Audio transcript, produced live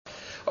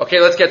Okay,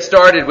 let's get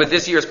started with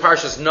this year's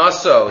Parshat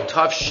Naso,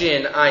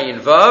 Tavshin Ayin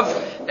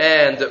Vav,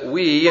 and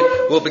we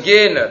will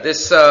begin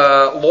this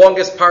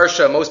longest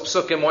Parsha, most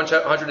Psukim,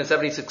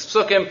 176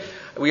 Psukim.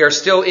 We are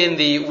still in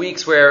the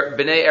weeks where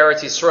Bnei Eretz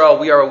Yisrael,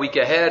 we are a week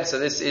ahead, so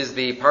this is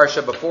the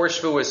Parsha before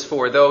Shavuos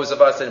for those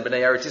of us in Bnei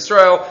Eretz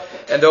Yisrael,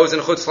 and those in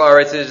Chutz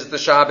La'aretz is the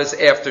Shabbos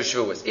after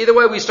Shavuos. Either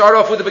way, we start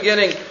off with the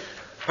beginning.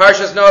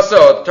 Parshat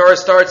Naso, the Torah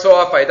starts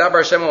off by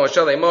Dabar Shem Moshe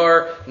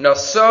Lemor,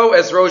 Naso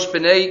as Rosh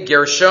Bnei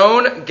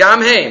Gershon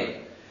Gamheim.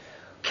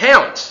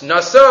 Count,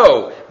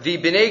 Naso, the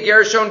Bnei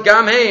Gershon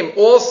Gamheim,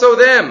 also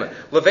them,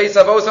 Leveis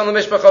Avosam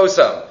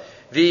Lemishpachosam.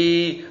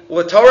 The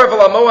L'Torah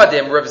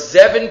V'Lamoadim, Rav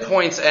Zevin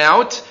points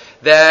out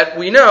that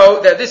we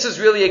know that this is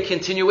really a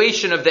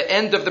continuation of the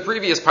end of the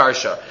previous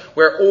Parsha,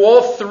 where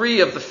all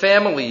three of the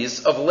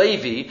families of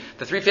Levi,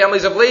 the three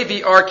families of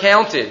Levi are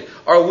counted,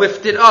 are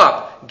lifted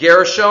up,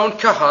 Gershon,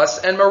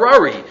 Kahas, and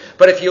Merari.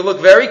 But if you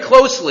look very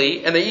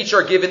closely, and they each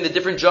are given the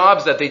different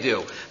jobs that they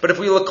do, but if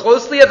we look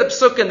closely at the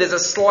Psukim, there's a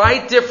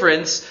slight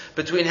difference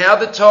between how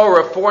the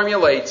Torah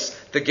formulates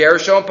the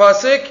Gershon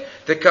Pasuk,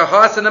 the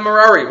Kahas, and the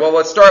Merari. Well,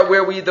 let's start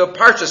where the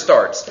Parsha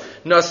starts.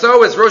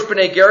 Naso is Rosh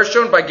Bnei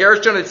Gershon. By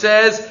Gershon it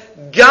says,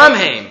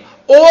 Gamheim,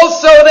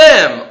 also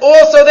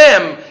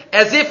them,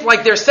 as if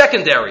like they're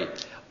secondary.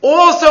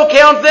 Also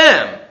count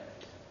them.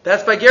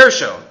 That's by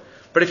Gershon.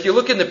 But if you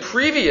look in the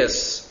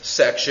previous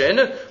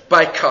section,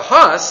 by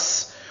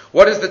Kahas,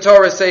 what does the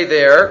Torah say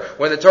there?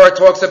 When the Torah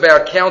talks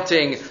about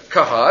counting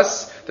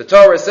Kahas, the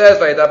Torah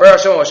says, at the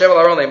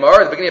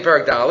beginning of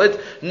Parak Dalet,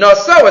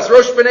 Naso is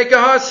Rosh Bnei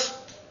Kahas.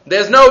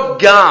 There's no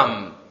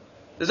Gam.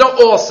 There's no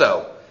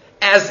also.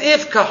 As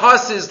if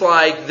Kahas is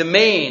like the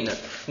main.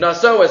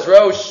 Naso as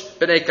Rosh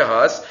Bnei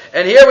Kahas.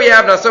 And here we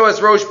have Naso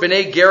as Rosh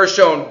Bnei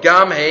Gershon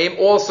Gamheim,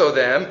 also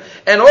them.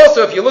 And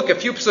also, if you look a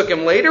few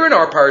psukim later in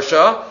our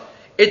Parsha,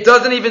 it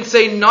doesn't even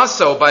say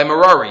Naso by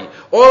Merari.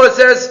 All it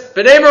says,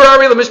 Bnei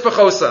Merari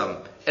Lemishpachosam.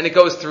 And it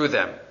goes through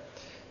them.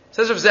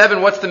 Says Rav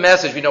Zevin, what's the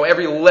message? We know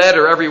every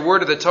letter, every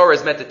word of the Torah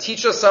is meant to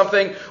teach us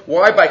something.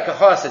 Why by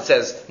Kahas it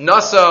says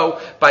Naso,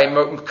 by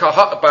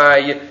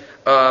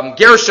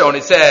Gershon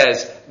it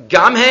says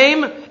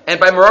Gamheim, and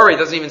by Merari it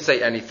doesn't even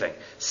say anything.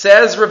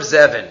 Says Rav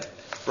Zevin,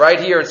 right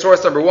here in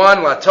source number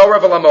 1, La Torah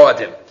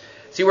V'Lamoadim.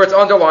 See where it's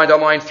underlined on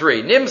line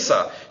 3.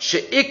 Nimsa,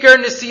 She'ikar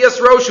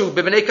Nesias Roshu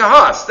B'Bnei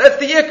Kahas. That's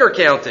the Ikar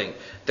counting.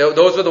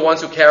 Those were the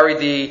ones who carried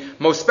the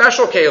most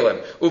special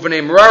kalim.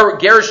 Uvenei Merari,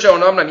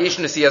 Gershon, Amnam, Yesh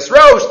Nesias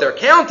Rosh. They're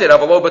counted.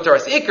 Avalo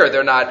B'Taras Ikar.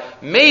 They're not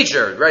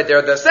majored, right?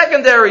 They're the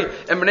secondary.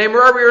 And Bnei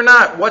Merari are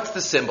not. What's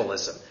the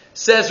symbolism?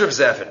 Says Rav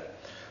Zevin.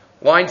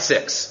 Line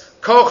 6.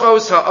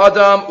 Kochos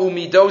ha'adam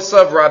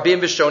umidosav rabim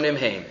v'shonim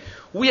heim.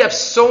 We have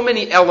so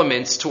many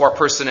elements to our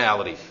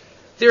personality.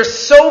 There's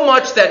so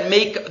much that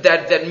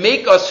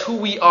make us who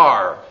we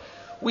are.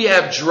 We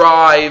have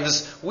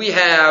drives. We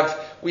have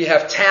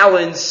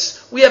talents.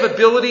 We have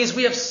abilities.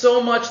 We have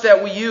so much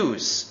that we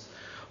use.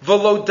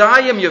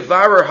 V'lodayim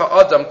yevarer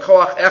ha'adam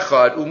koach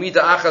echad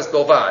umida achas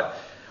bilvad.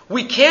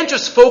 We can't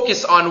just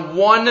focus on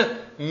one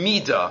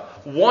midah,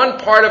 one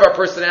part of our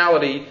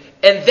personality,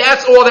 and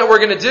that's all that we're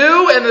going to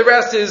do, and the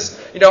rest is,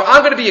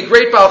 I'm going to be a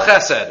great Baal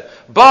Chesed,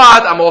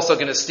 but I'm also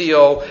going to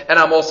steal, and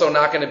I'm also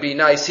not going to be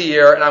nice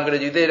here, and I'm going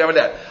to do this and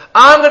that.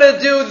 I'm going to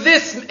do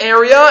this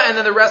area, and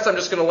then the rest I'm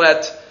just going to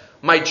let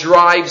my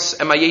drives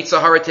and my Yetzer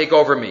Hara take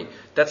over me.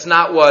 That's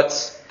not what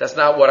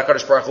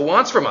HaKadosh Baruch Hu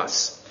wants from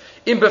us.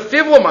 In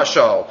befivlo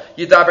mashal,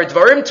 yidaber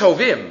dvarim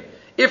tovim.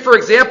 If, for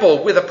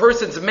example, with a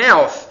person's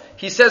mouth,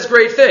 he says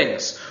great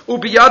things.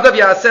 Ubiyadav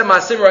yasem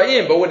masim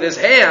ra'im, but with his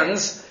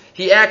hands,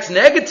 he acts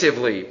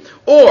negatively.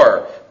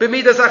 Or,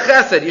 b'midas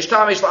ha'chesed,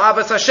 yishtamish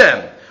la'avas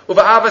Hashem,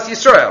 uva'avas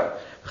Yisrael.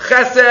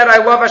 Chesed,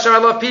 I love Hashem, I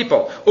love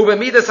people.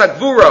 Ub'midas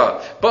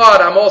ha'gvura, but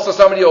I'm also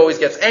somebody who always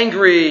gets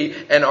angry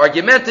and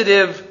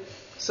argumentative.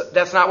 So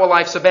that's not what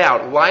life's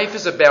about. Life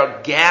is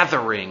about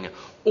gathering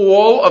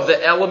all of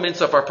the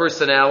elements of our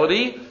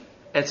personality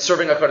and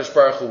serving HaKadosh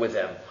Baruch Hu with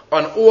them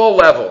on all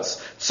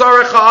levels.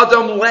 Tzarech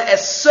ha'adam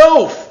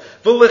le'esof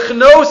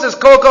v'lichnos es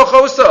kol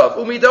kochosav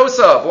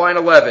umidosav. Line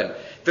 11.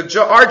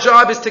 Our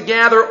job is to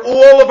gather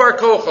all of our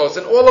kochos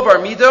and all of our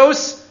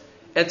midos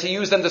and to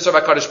use them to serve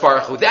HaKadosh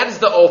Baruch Hu. That is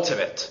the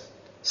ultimate.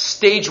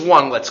 Stage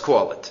 1, let's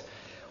call it.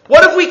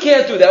 What if we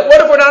can't do that?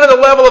 What if we're not at the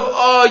level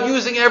of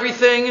using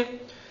everything?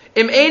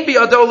 If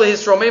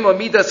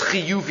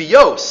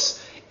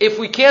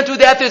we can't do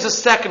that, there's a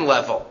second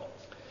level.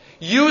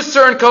 Use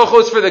certain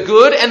kochos for the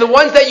good, and the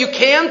ones that you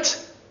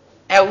can't,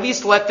 at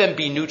least let them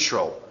be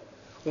neutral.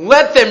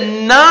 Let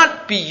them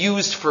not be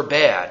used for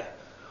bad.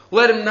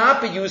 Let them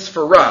not be used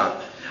for ra.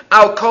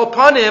 Al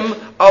kolpanim,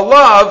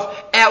 alav,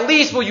 at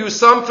least we'll use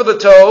some for the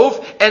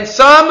tov, and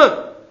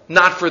some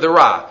not for the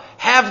ra.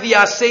 Have the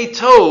asay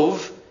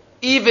tov,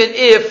 even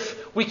if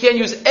we can't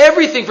use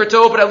everything for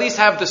tov, but at least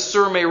have the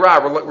sur me'ra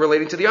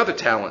relating to the other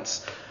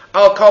talents.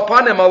 Al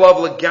kalpanim alav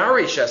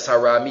legarish es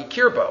hara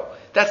mikirbo.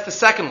 That's the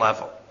second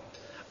level.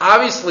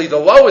 Obviously, the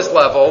lowest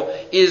level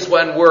is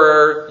when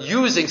we're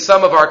using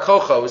some of our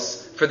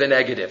kochos for the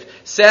negative.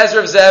 Says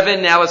Rav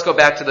Zevin, now let's go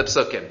back to the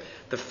psukim.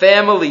 The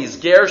families,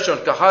 Gershon,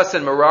 Kahas,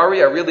 and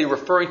Merari, are really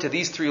referring to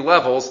these three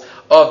levels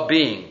of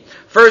being.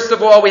 First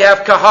of all, we have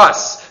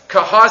Kahas.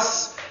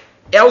 Kahas,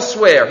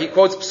 elsewhere, he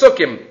quotes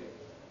Psukim,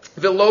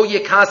 V'lo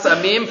yikas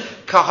amim,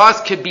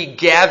 Kahas could be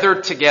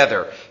gathered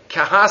together.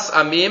 Kahas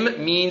amim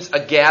means a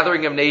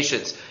gathering of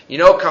nations. You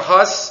know,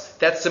 Kahas,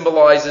 that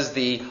symbolizes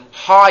the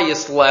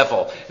highest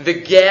level. The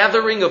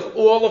gathering of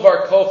all of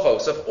our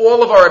kochos, of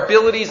all of our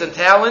abilities and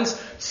talents,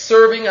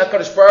 serving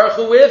HaKadosh Baruch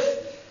Hu with,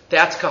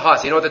 that's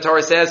Kahas. You know what the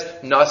Torah says?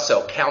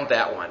 Naso, count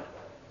that one.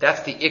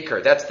 That's the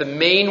Iker. That's the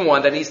main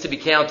one that needs to be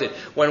counted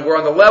when we're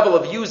on the level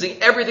of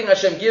using everything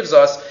Hashem gives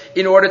us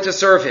in order to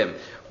serve Him.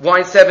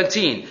 Line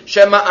 17.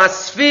 Shema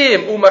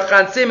asfim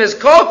umachansim is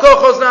kol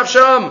kochos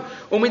nafsham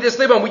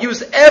umidislibam. We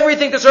use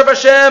everything to serve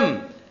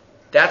Hashem.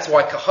 That's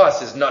why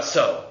Kahas is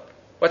Naso.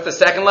 What's the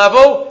second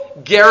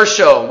level?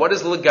 Gershon. What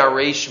does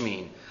Legaresh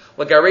mean?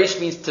 Legaresh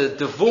means to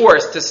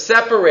divorce, to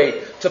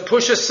separate, to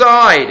push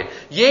aside.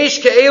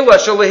 Yesh ke'ela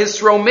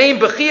shalehisromein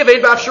b'chiyav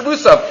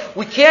b'afsharusav.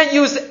 We can't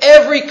use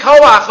every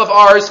koach of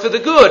ours for the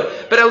good,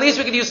 but at least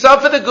we can use some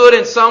for the good,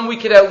 and some we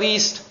could at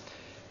least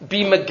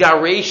be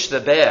megaresh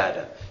the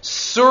bad.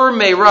 Sur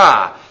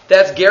meira.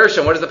 That's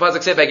Gershon. What does the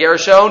pasuk say by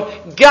Gershon?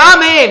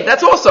 Gamein.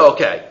 That's also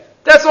okay.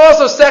 That's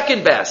also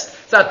second best.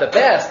 It's not the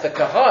best, the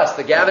kahas,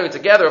 the gathering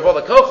together of all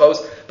the kochos,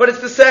 but it's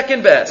the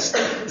second best.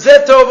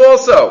 Zed tov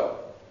also.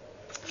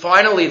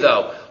 Finally,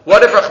 though,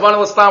 what if Rahman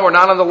al-Islam, we're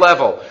not on the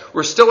level?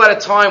 We're still at a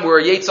time where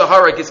Yetzer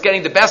Hara is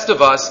getting the best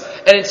of us,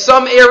 and in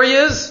some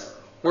areas,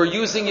 we're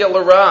using it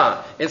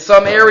l'ra. In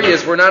some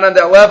areas, we're not on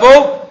that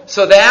level,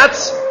 so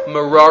that's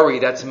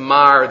marari, that's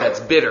mar, that's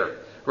bitter.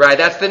 Right?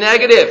 That's the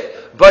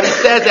negative. But he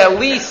says at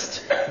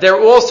least there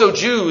are also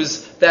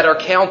Jews that are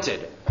counted.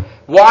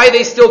 Why are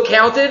they still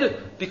counted?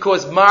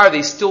 Because mar,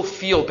 they still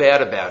feel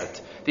bad about it.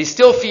 They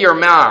still fear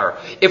mar.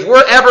 If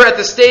we're ever at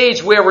the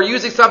stage where we're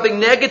using something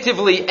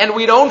negatively and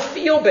we don't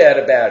feel bad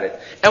about it,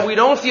 and we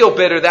don't feel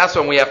bitter, that's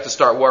when we have to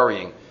start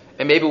worrying.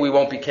 And maybe we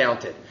won't be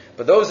counted.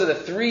 But those are the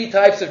three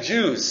types of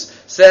Jews,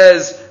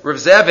 says Rav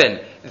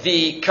Zevin.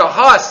 The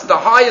kahas, the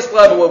highest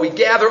level, where we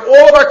gather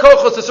all of our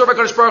kochos to serve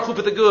HaKadosh Baruch Hu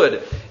for the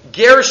good.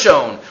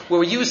 Gershon,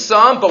 where we use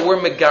some, but we're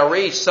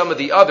megaresh some of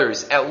the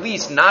others, at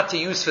least not to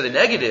use for the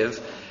negative.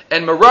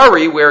 And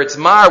Merari, where it's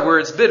mar, where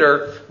it's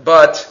bitter,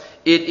 but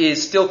it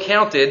is still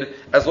counted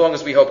as long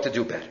as we hope to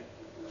do better.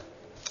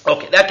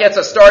 Okay, that gets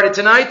us started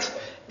tonight,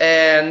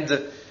 and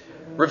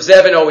Rav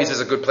Zevin always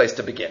is a good place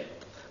to begin.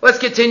 Let's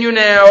continue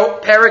now.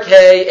 Perek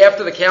Hey,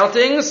 after the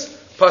countings,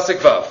 Pasuk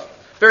Vav.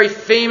 Very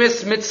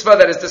famous mitzvah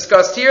that is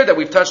discussed here that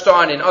we've touched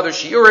on in other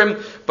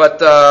shiurim,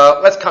 but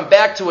let's come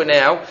back to it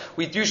now.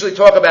 We usually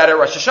talk about it at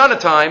Rosh Hashanah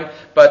time,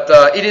 but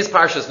it is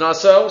Parshat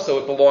Naso, so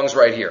it belongs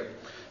right here.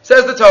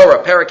 Says the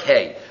Torah, Perek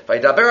Hey,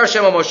 Vaydaber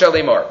Hashem al Moshe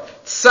Lemar,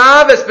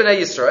 Tzav es b'nei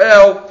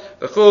Yisrael,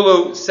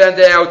 v'chulu, send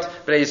out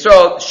b'nei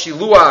Yisrael,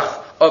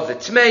 shiluach of the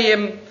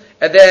Tmeim,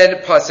 and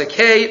then Pasuk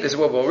Hey, this is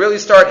where we'll really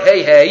start,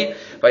 Hey,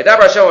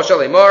 Vaydaber Hashem al Moshe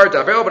Lemar,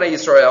 Daber b'nei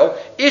Yisrael,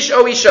 Ish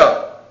o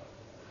Isha,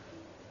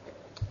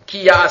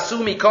 Ki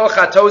ya'asu mikol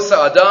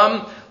chatosa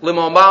adam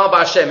l'momal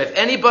b'Hashem. If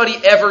anybody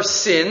ever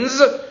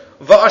sins,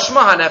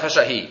 va'ashma ha'nefesh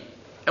ahi,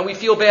 and we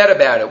feel bad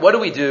about it, what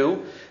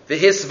do?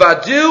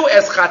 V'hisvadu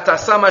es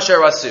chatasam asher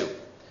asu.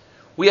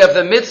 We have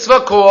the mitzvah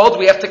called,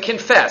 we have to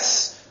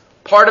confess.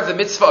 Part of the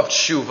mitzvah of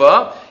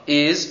tshuva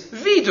is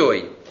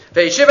vidui.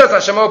 Ve'yishivas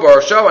hashemo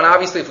b'orosho, and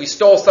obviously if we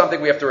stole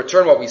something, we have to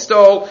return what we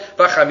stole.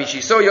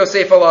 V'chamishiso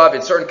yosef alav.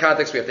 In certain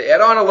contexts, we have to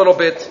add on a little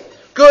bit.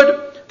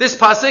 Good. This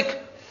pasuk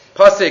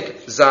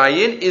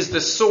Zayin, is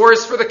the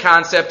source for the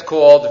concept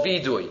called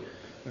vidui.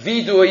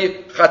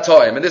 Vidui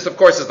chatoim. And this, of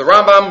course, is the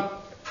Rambam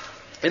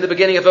in the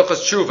beginning of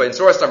Hilchos Tshuva. In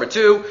source number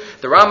 2,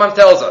 the Rambam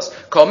tells us,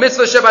 Kol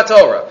mitzvah shebat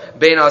Torah,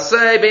 bein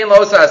aseh, bein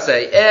los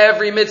aseh.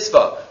 Every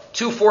mitzvah,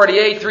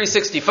 248,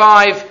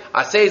 365,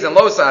 aseis and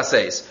los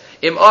aseis.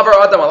 Im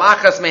avar adam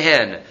alachas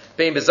mehen,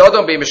 bein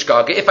bezodom, bein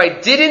mishkaga. If I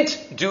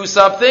didn't do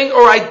something,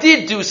 or I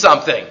did do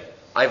something,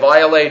 I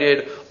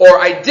violated, or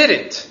I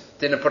didn't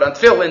put on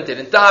tefillin,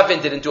 didn't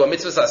daven, didn't do a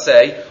mitzvah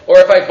saseh, or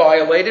if I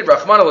violated,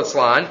 Rahman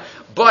al-Islan,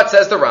 but,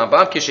 says the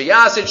Rambam,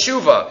 kishayasid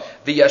tshuva,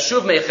 the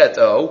yashuv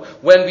mecheto,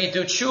 when we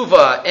do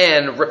tshuva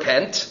and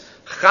repent,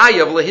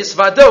 chayav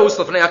lehisvados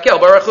lefnei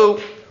hakel baruch hu.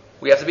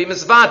 We have to be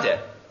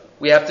mizvadeh.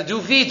 We have to do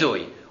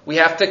vidui. We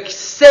have to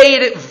say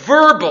it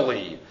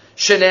verbally.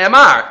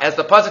 Shene'amar, as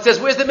the pasuk says,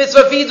 where's the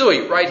mitzvah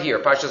vidui? Right here,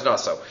 Parshat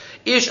Naso.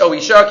 Ish o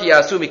isha ki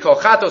yasu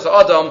mikol chatos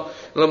adam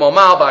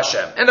l'momal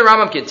b'Hashem. And the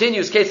Rambam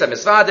continues, Kesam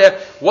Misvadeh.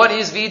 What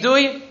is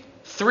vidui?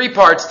 3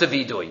 parts to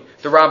vidui.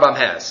 The Rambam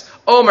has.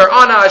 Omer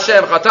ana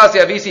Hashem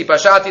chatasi avisi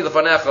pashati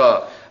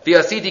lefanecha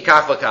v'asiti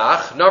kach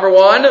v'kach. Number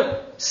 1,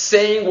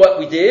 saying what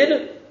we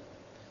did.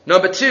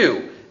 Number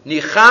 2,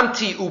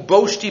 nichamti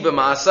uboshti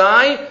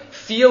b'masai,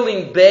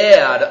 feeling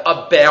bad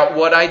about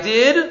what I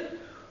did.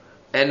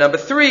 And number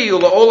 3,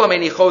 ula'olam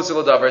eni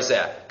chosel l'davar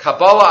zeh,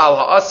 kabbalah al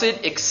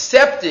ha'asid,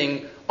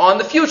 accepting on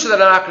the future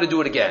that I'm not going to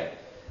do it again.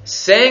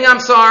 Saying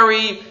I'm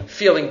sorry,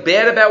 feeling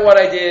bad about what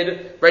I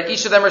did, right?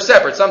 Each of them are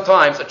separate.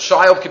 Sometimes a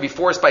child could be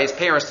forced by his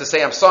parents to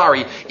say I'm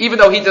sorry, even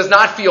though he does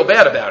not feel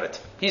bad about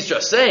it. He's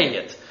just saying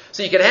it.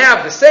 So you can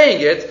have the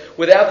saying it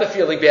without the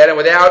feeling bad and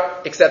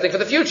without accepting for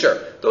the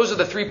future. Those are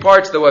the three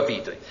parts of the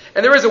Vidui.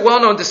 And there is a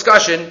well-known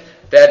discussion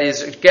that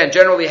is, again,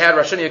 generally had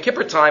Rosh Hashanah Yom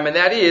Kippur time, and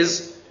that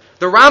is,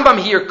 the Rambam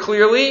here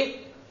clearly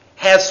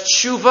has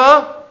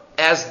tshuva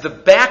as the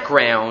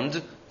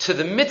background to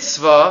the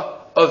mitzvah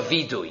of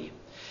Vidui.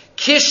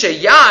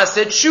 Kishe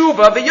said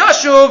tshuva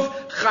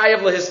v'yashuv chayav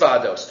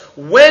lehisvados.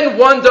 When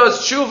one does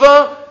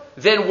tshuva,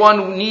 then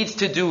one needs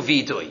to do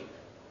vidui.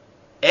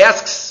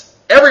 Asks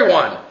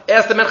everyone.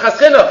 Ask the Menchas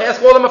Chinuch.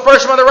 Ask all the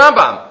Mefarshim on the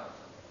Rambam.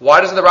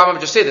 Why doesn't the Rambam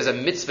just say there's a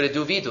mitzvah to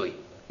do vidui?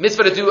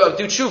 Mitzvah to do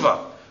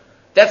tshuva.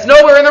 That's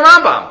nowhere in the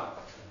Rambam.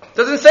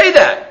 Doesn't say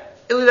that.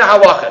 Ili the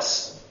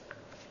halachas.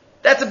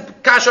 That's a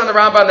kasha on the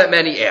Rambam that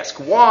many ask.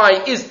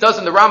 Why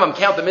doesn't the Rambam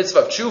count the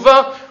mitzvah of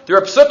tshuva? There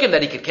are psukim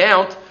that he could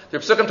count. There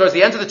are psukim towards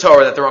the end of the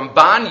Torah that the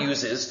Ramban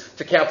uses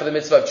to count for the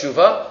mitzvah of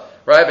tshuva.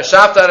 Right?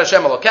 V'shavta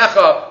Hashem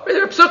Elokecha.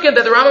 There are psukim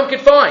that the Rambam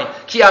could find.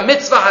 Ki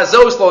ha-mitzvah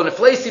hazos lo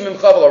neflesi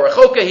mimcha v'lo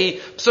rechokehi.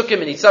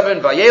 Psukim in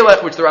Nitzavim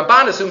v'yelech, which the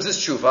Ramban assumes is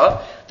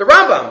tshuva. The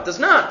Rambam does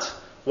not.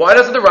 Why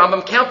doesn't the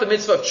Rambam count the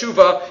mitzvah of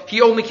tshuva?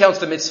 He only counts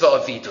the mitzvah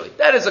of vidui.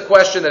 That is a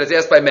question that is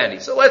asked by many.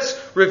 So let's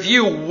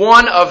review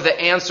one of the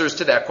answers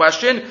to that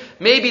question.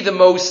 Maybe the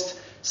most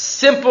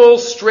simple,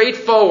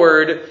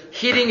 straightforward,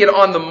 hitting it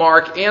on the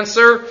mark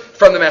answer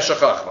from the Meshech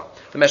Chochmah.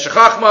 The Meshech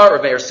Chochmah,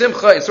 or Meir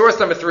Simcha, in source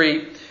number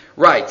 3,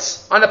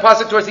 writes, on the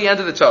pasuk towards the end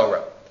of the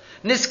Torah,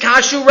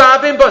 Niskashu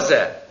rabim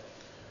bazeh.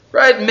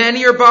 Right?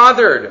 Many are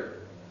bothered.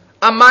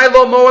 Amai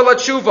lo mo'el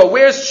tshuva.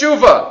 Where's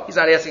tshuva? He's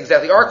not asking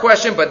exactly our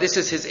question, but this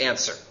is his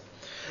answer.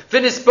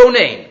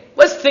 V'nisbonein.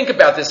 Let's think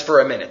about this for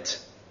a minute.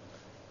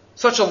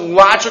 Such a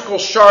logical,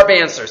 sharp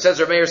answer, says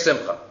Rav Meir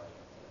Simcha.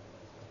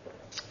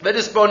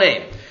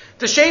 V'nisbonein.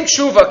 The shem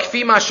tshuva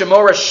kfi ma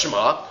shemora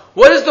shma.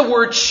 What does the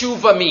word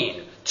tshuva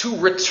mean? To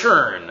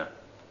return.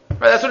 Right,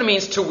 that's what it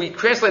means. We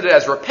translate it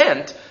as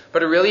repent,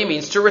 but it really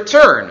means to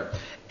return.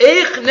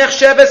 Eich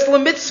nechsheves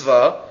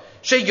lemitzvah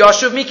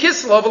sheyashuv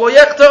mikislo v'lo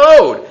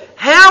yechta'od.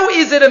 How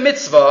is it a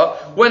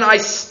mitzvah when I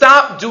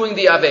stop doing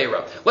the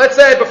Aveira? Let's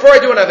say before I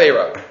do an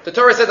Aveira, the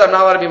Torah says I'm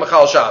not allowed to be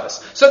Machal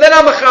Shabbos. So then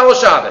I'm Machal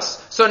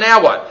Shabbos. So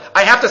now what?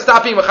 I have to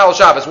stop being Machal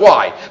Shabbos.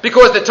 Why?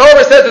 Because the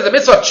Torah says there's a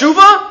mitzvah of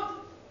tshuva?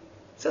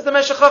 Says the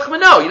Meshech Chochmah,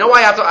 no. You know why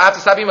I have to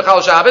stop being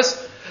Machal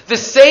Shabbos? The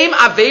same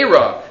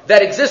Aveira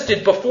that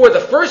existed before the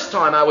first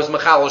time I was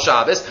Machal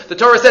Shabbos, the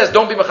Torah says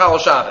don't be Machal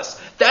Shabbos.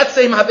 That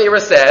same Aveira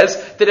says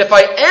that if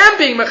I am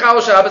being Machal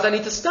Shabbos, I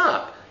need to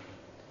stop.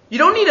 You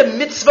don't need a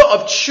mitzvah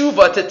of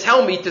tshuva to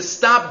tell me to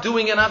stop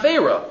doing an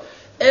Aveira.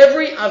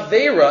 Every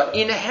Aveira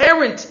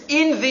inherent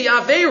in the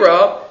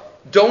Aveira,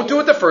 don't do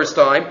it the first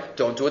time,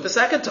 don't do it the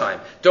second time,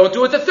 don't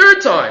do it the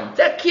third time.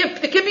 That can't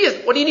be,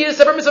 what do you need a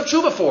separate mitzvah of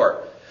tshuva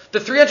for?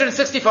 The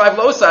 365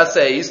 losas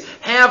says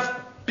have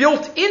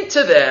built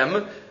into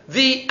them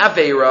the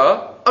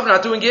Aveira of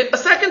not doing it a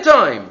second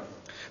time.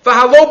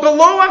 V'halo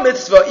below a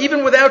mitzvah,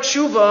 even without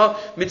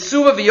tshuva,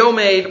 mitzvah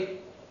v'yomed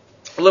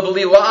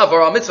lebeli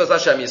la'avar al mitzvah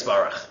Hashem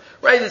Yisbarach.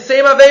 Right, the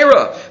same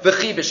Aveira.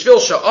 V'chi b'shvil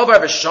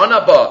sha'avar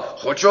v'shana ba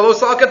chutro lo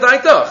sal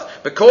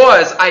k'daitach.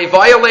 Because I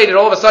violated,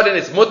 all of a sudden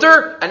it's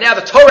mutter, and now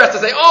the Torah has to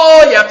say,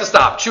 oh, you have to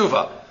stop,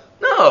 tshuva.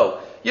 No,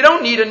 you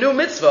don't need a new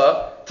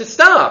mitzvah to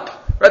stop.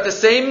 Right, the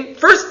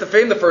first time,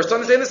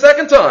 the same the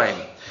second time.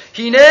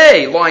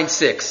 Hine, line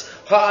 6.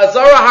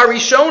 Ha'azara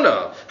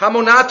harishona,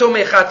 hamonato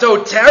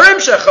mechato terem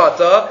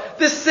shechata,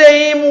 the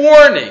same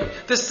warning,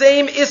 the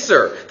same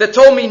isser that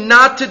told me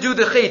not to do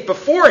the chait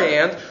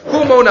beforehand,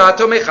 hu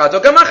monato mechato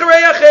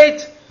gamacharei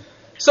chait.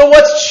 So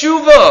what's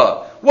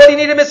tshuva? What do you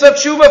need a mitzvah of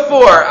tshuva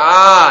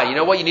for? You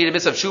know what you need a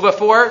mitzvah of tshuva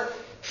for?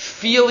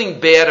 Feeling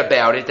bad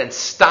about it and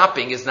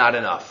stopping is not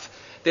enough.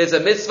 There's a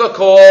mitzvah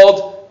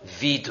called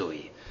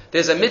vidui.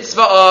 There's a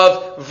mitzvah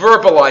of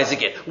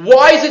verbalizing it.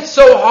 Why is it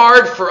so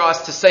hard for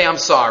us to say I'm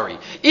sorry?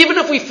 Even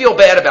if we feel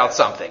bad about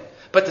something.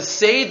 But to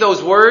say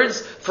those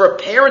words, for a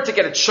parent to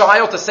get a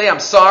child to say I'm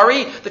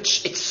sorry,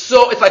 it's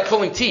like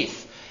pulling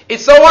teeth.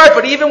 It's so hard,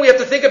 but even we have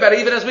to think about it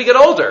even as we get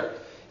older.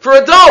 For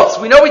adults,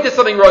 we know we did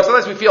something wrong,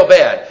 sometimes we feel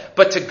bad.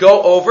 But to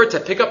go over, to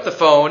pick up the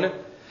phone, and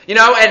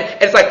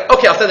it's like,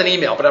 okay, I'll send an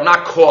email, but I'm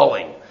not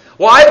calling.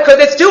 Why? Because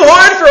it's too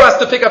hard for us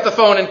to pick up the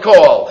phone and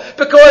call.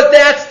 Because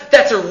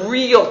that's a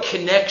real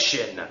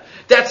connection.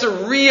 That's I'm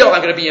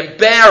going to be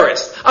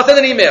embarrassed. I'll send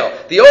an email.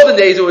 The olden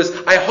days it was,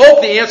 I hope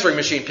the answering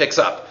machine picks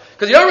up.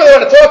 Because you don't really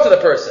want to talk to the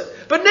person.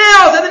 But now,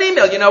 I'll send an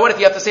email. You know what? If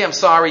you have to say I'm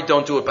sorry,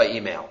 don't do it by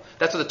email.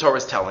 That's what the Torah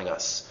is telling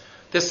us.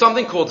 There's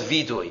something called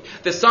vidui.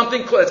 There's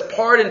something that's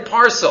part and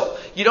parcel.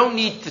 You don't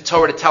need the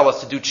Torah to tell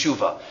us to do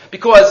tshuva.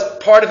 Because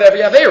part of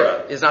every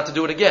Aveira is not to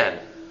do it again.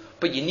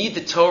 But you need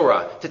the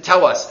Torah to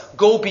tell us,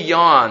 go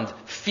beyond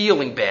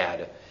feeling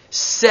bad.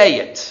 Say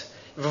it.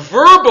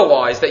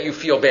 Verbalize that you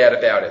feel bad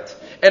about it.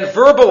 And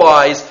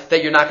verbalize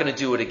that you're not going to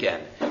do it again.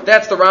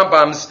 That's the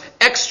Rambam's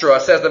extra,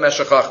 says the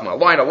Meshech Chochmah.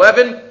 Line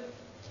 11.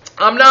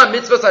 Amna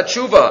mitzvah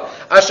satshuva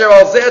asher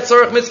al zeh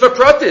tzorich mitzvah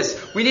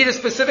pratis. We need a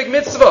specific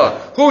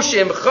mitzvah.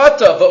 Hushim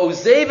chata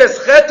va'uzei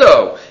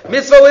v'scheto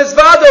mitzvah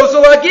lizvado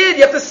zulagid.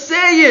 You have to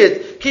say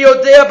it. Ki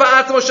yodea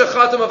ba'atzmo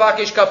shechatu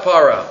mavakish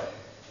kapara.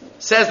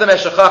 Says the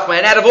Meshech Chochmah,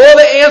 and out of all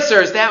the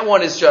answers, that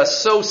one is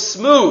just so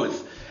smooth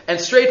and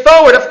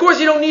straightforward. Of course,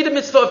 you don't need a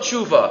mitzvah of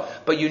tshuva,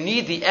 but you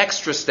need the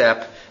extra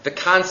step, the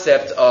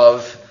concept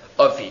of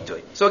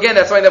vidui. So again,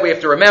 that's something that we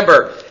have to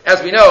remember.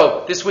 As we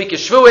know, this week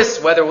is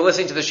Shavuos. Whether we're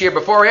listening to the shiur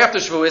before or after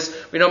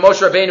Shavuos, we know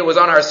Moshe Rabbeinu was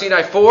on Har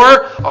Sinai for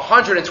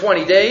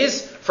 120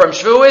 days from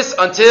Shavuos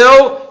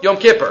until Yom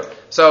Kippur.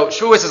 So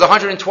Shavuos is a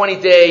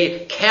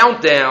 120-day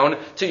countdown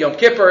to Yom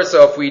Kippur.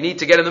 So if we need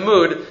to get in the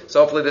mood,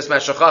 so hopefully this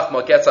Meshech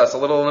Chochmah gets us a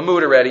little in the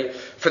mood already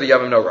for the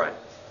Yom Norai.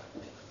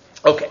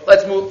 Okay,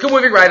 let's move. Keep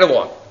moving right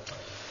along.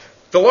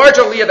 The large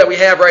aliyah that we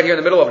have right here in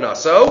the middle of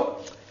Naso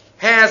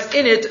has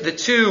in it the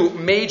two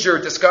major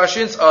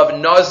discussions of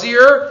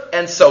Nazir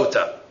and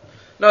Sota.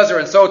 Nazir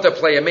and Sota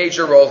play a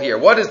major role here.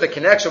 What is the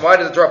connection? Why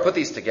does the Torah put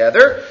these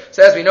together?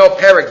 So as we know,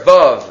 Perek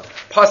Vav,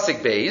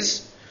 Pasuk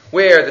Beis,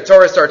 where the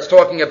Torah starts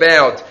talking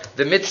about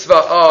the mitzvah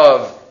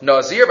of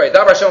Nazir, by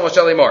Davar Shem Moshe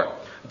Lemor.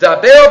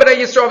 Daber b'nei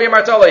Yisrael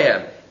v'yamart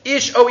alehem,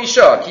 ish o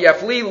isha, ki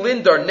yafli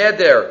lindar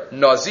neder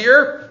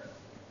Nazir,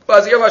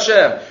 Nazir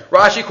Lashem.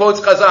 Rashi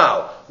quotes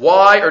Chazal.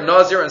 Why are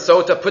Nazir and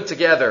Sota put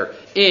together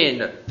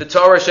in the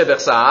Torah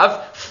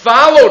Shebechsav,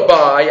 followed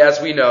by, as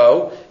we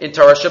know, in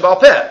Torah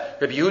Shebal Peh?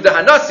 Rabbi Yehuda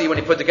Hanasi, when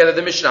he put together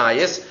the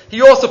Mishnayos,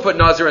 he also put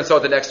Nazir and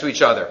Sota next to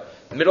each other.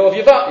 In the middle of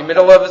Yavam, in the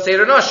middle of the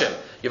Seder Nashim.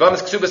 Yavam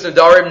is Ksubas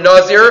Nadarim,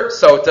 Nazir,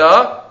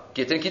 Sota,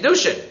 Gittin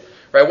Kiddushin.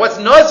 Right? What's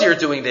Nazir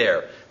doing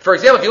there? For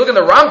example, if you look in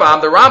the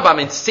Rambam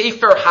in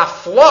Sefer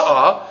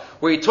Hafla'ah,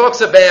 where he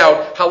talks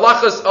about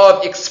halachas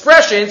of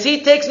expressions,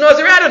 he takes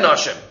Nazir out of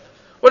Nashim.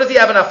 What does he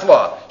have in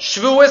Hafla'ah?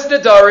 Shvuas,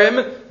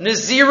 Nadarim,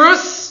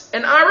 Nazirus,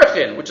 and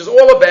Arachin, which is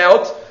all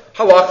about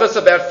halachas,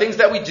 about things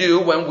that we do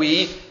when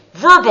we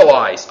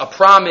verbalize a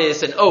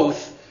promise, an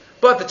oath.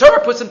 But the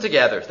Torah puts them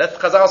together. That's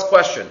Chazal's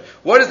question.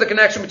 What is the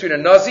connection between a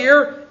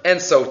Nazir and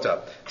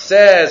Sota?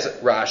 Says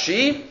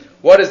Rashi,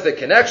 what is the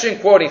connection?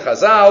 Quoting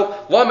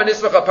Chazal, Lo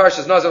manisvacha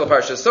parshas Nazir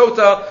parshas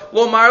Sota,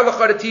 Lo mar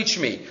lecha to teach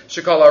me,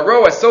 Shekal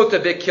aro Sota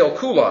b'kil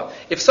kula.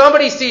 If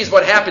somebody sees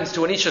what happens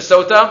to an Isha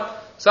Sota,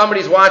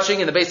 somebody's watching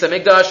in the Beis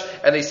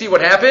HaMikdash, and they see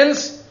what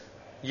happens,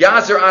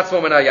 Yazir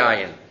atzmo min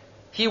hayayin.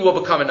 He will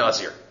become a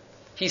Nazir.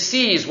 He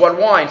sees what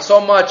wine, so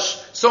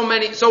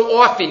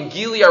often,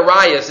 Gili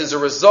Arayas is a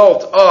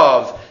result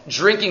of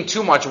drinking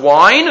too much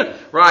wine,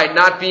 right,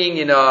 not being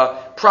in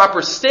a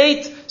proper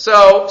state.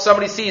 So,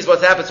 somebody sees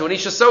what happens to an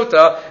Isha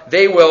Sota,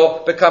 they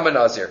will become a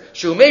Nazir.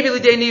 Shu maybe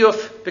lidei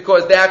niyuf,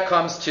 because that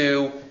comes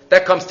to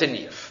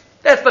niyuf.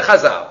 That's the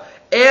Chazal.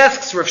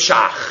 Asks Rav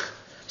Shach.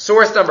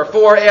 Source number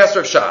 4, asks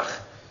Rav Shach.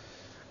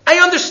 I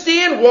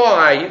understand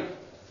why,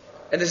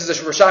 and this is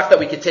a Rav Shach that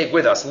we can take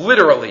with us,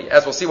 literally,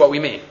 as we'll see what we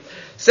mean.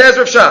 Says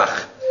Rav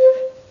Shach,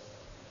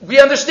 we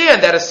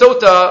understand that a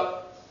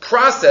Sota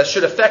process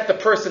should affect the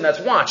person that's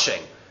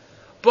watching.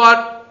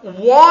 But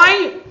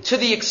why to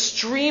the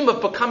extreme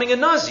of becoming a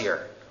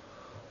Nazir?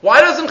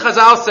 Why doesn't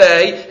Chazal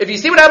say, if you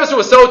see what happens to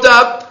a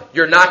Sota,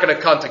 you're not going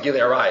to come to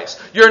Gilei Arayos.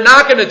 You're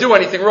not going to do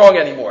anything wrong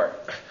anymore.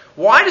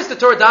 Why does the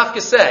Torah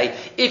Dafka say,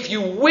 if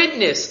you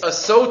witness a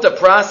Sota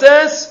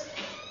process,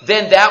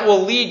 then that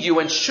will lead you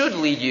and should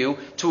lead you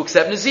to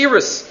accept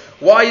Nazirus?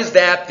 Why is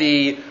that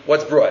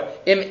what's brought?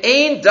 Im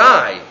ein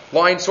dai,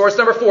 line source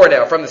number 4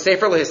 now, from the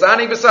Sefer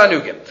Lehisani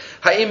B'Sanugim.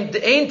 Ha'im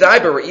ein dai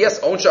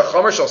b're'iyas on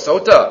shachamer shal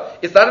Sota.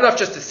 It's not enough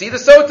just to see the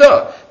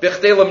Sota.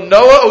 B'chdei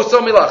lemnoa oso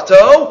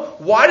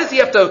milachto. Why does he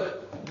have to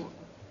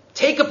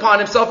take upon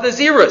himself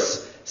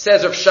Nazirus?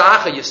 Says Rav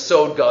Shach, a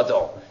Yesod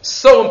Gadol.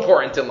 So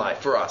important in life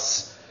for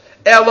us.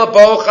 Ela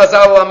bo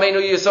chazal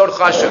lamenu Yesod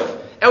chashuv.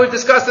 And we've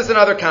discussed this in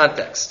other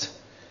contexts.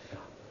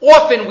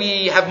 Often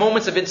we have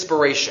moments of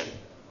inspiration.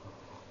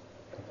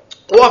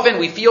 Often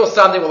we feel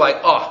something, we're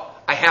like,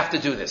 I have to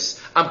do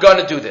this. I'm going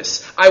to do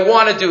this. I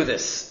want to do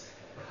this.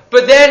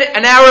 But then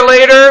an hour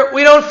later,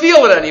 we don't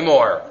feel it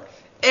anymore.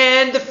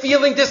 And the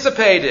feeling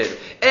dissipated.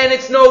 And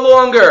it's no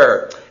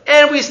longer.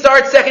 And we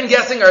start second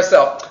guessing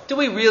ourselves. Do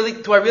I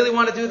really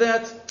want to do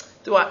that?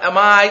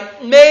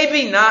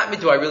 Maybe not.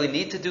 Do I really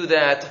need to do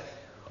that?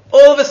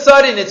 All of a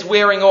sudden, it's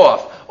wearing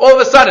off. All of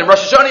a sudden,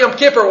 Rosh Hashanah Yom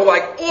Kippur, we're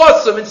like,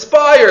 awesome,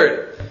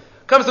 inspired.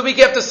 Comes the week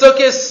after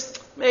Sukkot,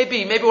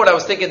 maybe what I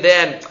was thinking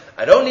then,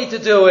 I don't need to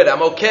do it,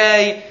 I'm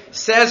okay.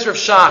 Says Rav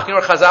Shach, you know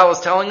what Chazal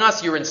is telling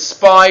us? You're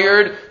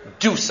inspired,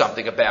 do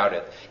something about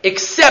it.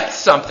 Accept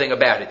something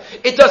about it.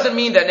 It doesn't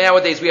mean that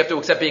nowadays we have to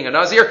accept being a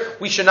Nazir.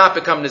 We should not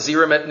become a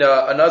Nazir or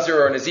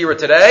a Nazira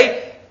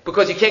today,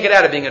 because you can't get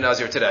out of being a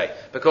Nazir today,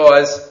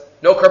 because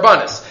no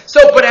karbanis.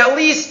 So, but at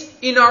least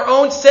in our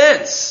own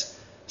sense,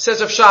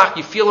 says Rav Shach,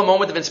 you feel a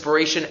moment of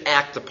inspiration,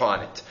 act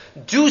upon it.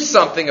 Do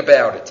something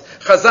about it.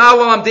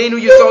 Chazal amdenu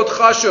yisod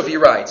chashuv, he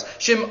writes.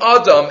 Shim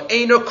adam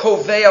eino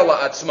kovea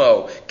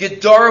la'atzmo.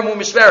 Gedarim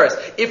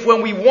u'mishmeres. If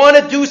when we want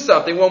to do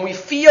something, when we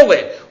feel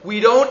it,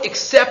 we don't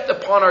accept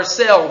upon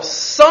ourselves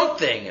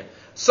something,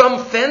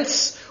 some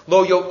fence,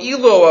 Lo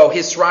yo'ilo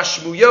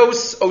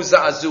hisrashmuyos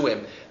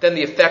oza'azuim. Then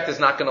the effect is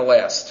not going to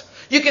last.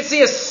 You can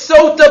see a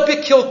sota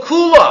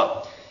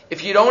b'kilkula.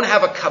 If you don't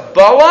have a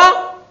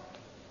Kabbalah,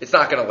 it's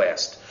not going to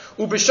last.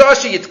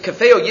 Ubishashi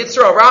kafeo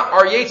yitzra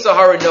our Yetzer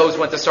Hara knows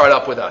when to start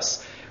up with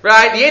us.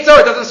 Right? The Yetzer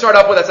Hara doesn't start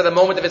up with us at the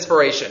moment of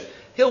inspiration.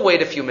 He'll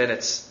wait a few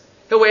minutes.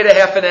 He'll wait a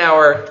half an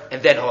hour,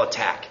 and then he'll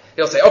attack.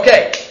 He'll say,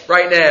 okay,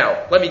 right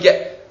now, let me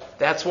get...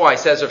 That's why,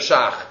 says Rav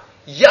Shach,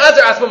 Yadar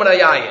asmo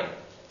manayayin.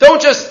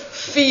 Don't just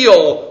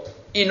feel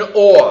in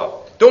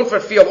awe. Don't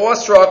feel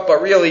awestruck,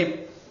 but really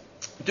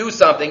do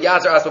something.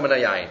 Yadar asmo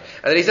manayayin.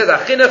 And then he says,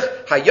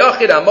 Achinach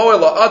hayachid amoel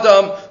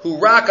la'adam hu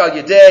rak al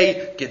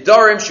yedei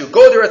gedarim shu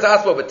goder es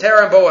asmo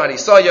b'terem bo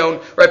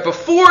hanisayon. Right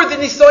before the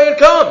nisayon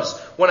comes,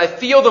 when I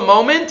feel the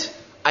moment,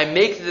 I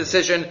make the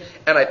decision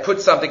and I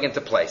put something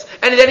into place.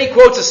 And then he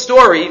quotes a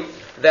story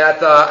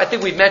that I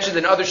think we've mentioned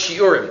in other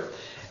shiurim,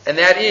 and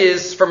that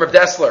is from Rav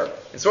Dessler.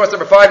 In source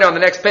number 5 now on the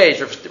next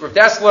page, Rav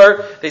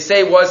Dessler, they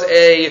say, was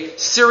a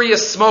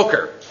serious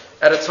smoker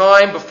at a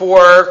time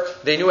before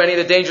they knew any of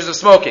the dangers of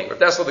smoking. Rav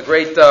Dessler, the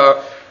great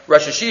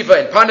Rosh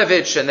Yeshiva in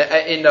Panovich,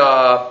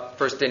 and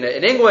first in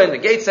England,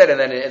 in Gateshead, and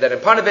then in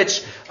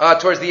Panovich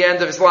towards the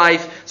end of his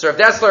life. So Rav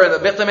Dessler in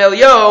the Bichlem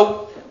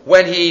Elio,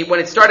 when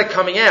it started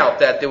coming out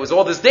that there was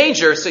all this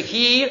danger, so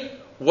he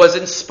was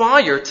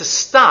inspired to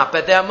stop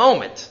at that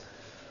moment.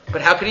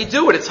 But how could he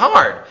do it? It's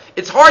hard.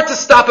 It's hard to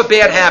stop a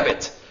bad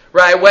habit,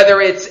 right? Whether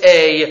it's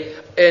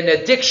an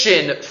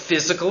addiction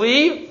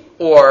physically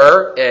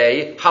or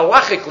a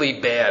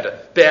halachically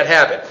bad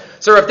habit.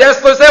 So Rav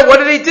Dessler said, what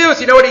did he do?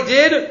 So you know what he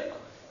did?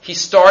 He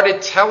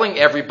started telling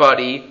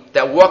everybody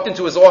that walked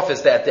into his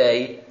office that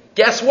day,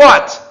 guess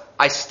what?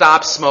 I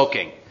stopped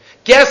smoking.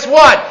 Guess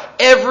what?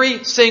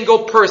 Every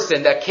single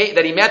person that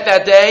he met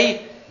that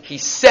day, he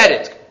said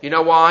it. You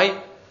know why?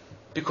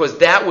 Because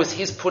that was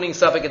his putting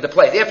something into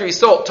place. After he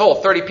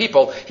told 30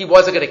 people, he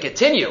wasn't going to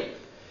continue.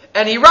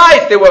 And he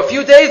writes, there were a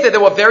few days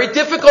that were very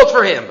difficult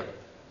for him.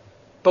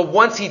 But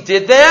once he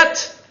did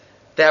that,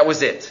 that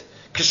was it.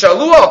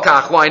 Kishalu al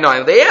kach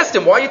la'inayim. They asked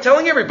him, why are you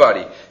telling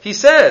everybody? He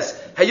says,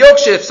 Hayok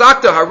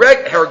she'ifsakta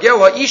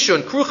hargel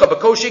ha'ishun krucha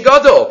b'koshi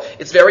gadol.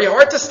 It's very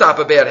hard to stop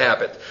a bad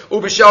habit.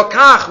 Ubishal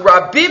kach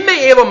rabim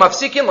me'elo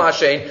mafsikin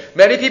lashein.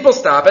 Many people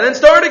stop and then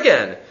start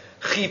again.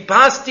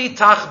 Chipasti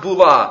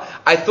tachbula.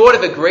 I thought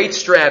of a great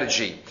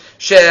strategy.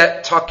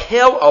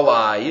 She'takel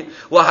alai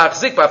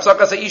lahachzik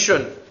b'afsakas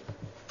ha'ishun.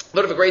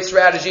 Thought of a great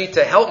strategy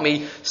to help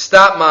me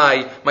stop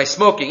my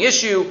smoking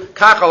issue.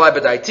 Kach alai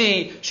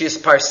b'daiti. She's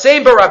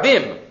parsein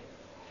barabim.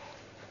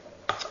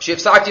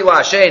 She'ifsakti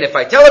la'ashein. If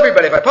I tell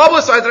everybody, if I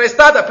publicize that I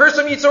stop, that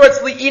person yitzoretz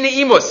li'ina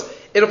imus.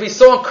 It'll be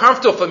so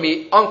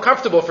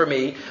uncomfortable for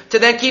me to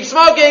then keep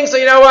smoking. So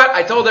you know what?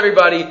 I told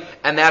everybody,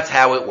 and that's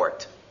how it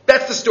worked.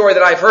 That's the story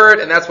that I've heard,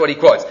 and that's what he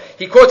quotes.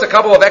 He quotes a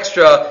couple of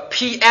extra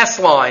P.S.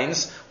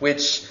 lines,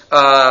 which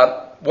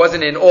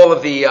wasn't in all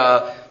of the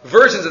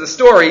versions of the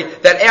story,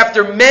 that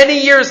after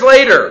many years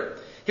later,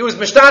 he was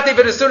mishtatev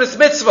in a sunnah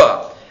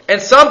mitzvah,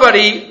 and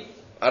somebody,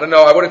 I don't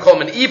know, I wouldn't call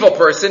him an evil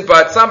person,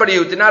 but somebody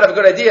who did not have a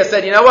good idea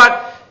said, you know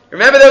what,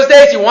 remember those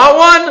days, you want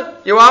one?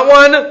 You want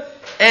one?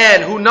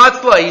 And hu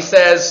natzla, he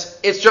says,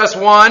 it's just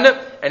one,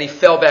 and he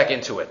fell back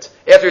into it.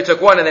 After he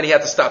took one, and then he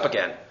had to stop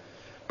again.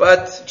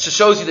 But it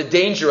shows you the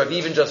danger of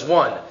even just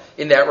one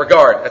in that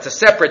regard. That's a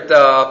separate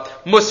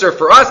musar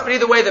for us. But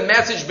either way, the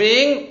message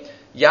being,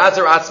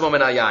 Yazar atzmo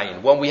min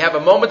hayayin. When we have a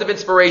moment of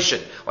inspiration,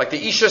 like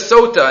the Isha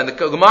Sota and the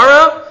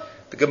Gemara,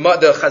 the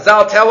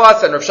Chazal tell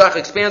us, and Rav Shach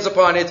expands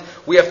upon it,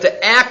 we have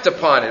to act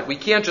upon it. We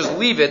can't just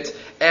leave it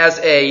as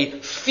a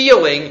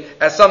feeling,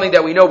 as something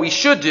that we know we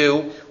should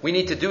do. We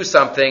need to do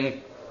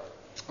something.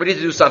 We need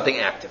to do something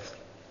actively.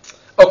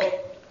 Okay,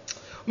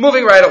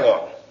 moving right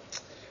along.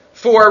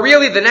 For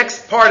really the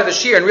next part of the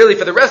shiur, and really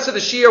for the rest of the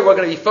shiur, we're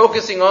going to be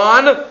focusing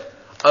on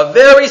a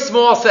very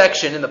small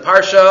section in the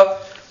Parsha,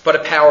 but a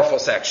powerful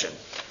section.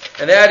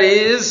 And that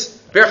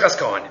is Birchas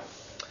Kohanim.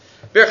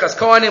 Birchas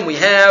Kohanim we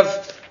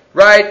have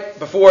right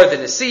before the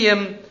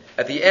Nesiim,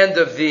 at the end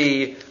of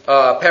the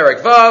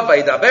Perek Vav,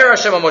 Vayidaber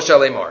Hashem al Moshe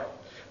Lemar.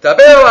 Daber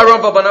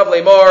Aaron v'banav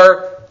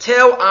Lemar,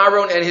 tell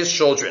Aaron and his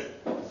children,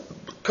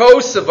 Ko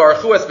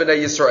sevarchu es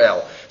b'nei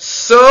Yisrael.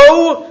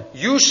 So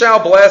you shall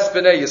bless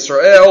b'nei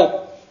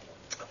Yisrael.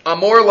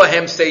 Amor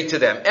lahem, say to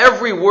them.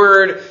 Every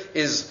word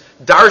is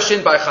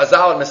darshan by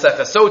Chazal and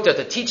Masechah Sota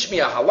to teach me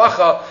a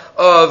halacha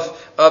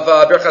of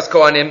Birchas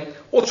Kohanim.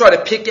 We'll try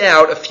to pick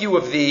out a few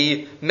of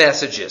the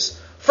messages.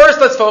 First,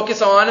 let's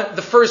focus on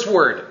the first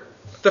word.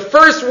 The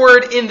first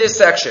word in this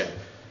section.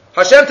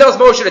 Hashem tells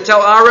Moshe to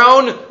tell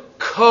Aaron,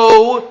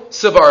 Ko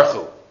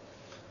sevarchu.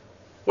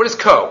 What is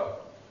Ko?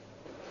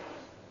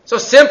 So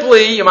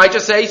simply, you might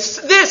just say,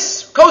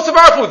 this, Ko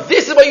sevarchu,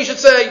 this is what you should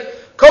say.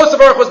 Ko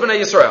sevarchu is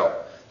b'nei Yisrael.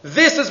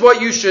 This is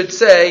what you should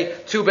say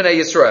to Bnei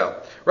Yisrael.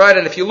 Right?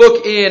 And if you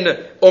look in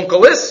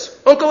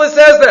Onkelos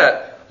says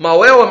that.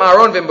 Ma'olel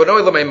Aaron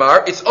v'bnoi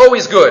l'meimar. It's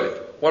always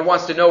good. One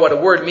wants to know what a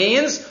word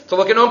means, to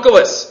look in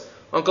Onkelos,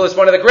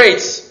 one of the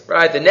greats,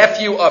 right? The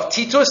nephew of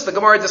Titus, the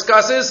Gemara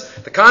discusses,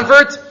 the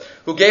convert,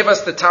 who gave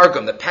us the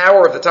Targum, the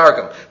power of the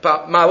Targum.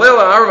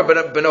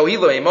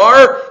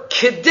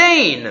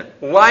 Kedain,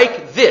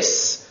 like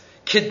this.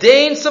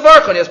 Kedain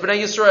Savarchon, yes,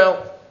 B'nai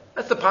Yisrael.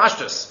 That's the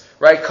pashtus,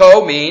 right?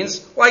 Ko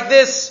means like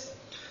this.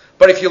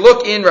 But if you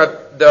look in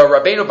the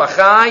Rabbeinu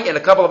Bachai and a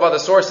couple of other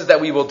sources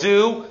that we will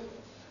do,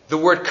 the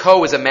word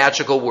ko is a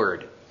magical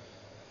word.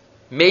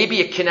 Maybe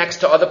it connects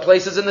to other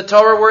places in the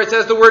Torah where it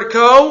says the word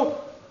ko,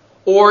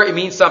 or it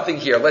means something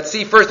here. Let's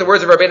see first the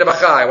words of Rabbeinu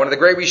Bachai, one of the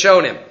great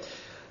Rishonim.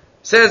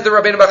 Says the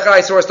Rabbeinu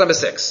Bachai, source number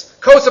 6.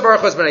 Ko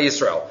Savarchon B'nai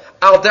Yisrael.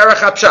 Al derech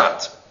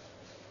hapshat.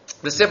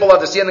 The simple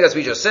understanding, as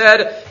we just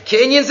said,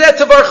 Ke'inyan zeh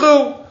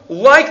tavarchu.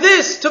 Like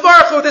this,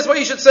 tavarchu, this is what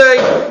you should say.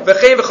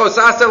 V'chein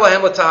v'chosaseh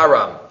lahem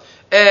l'taharam.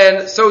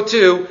 And so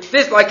too,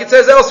 this, like it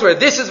says elsewhere,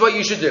 this is what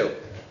you should do.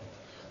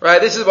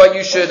 Right? This is what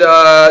you should do.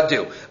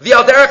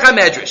 V'al derech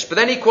ha-medrash. But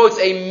then he quotes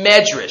a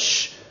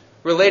medrash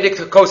related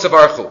to Ko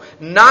Savarchu.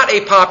 Not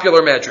a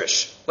popular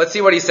medrash. Let's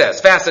see what he says.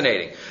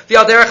 Fascinating.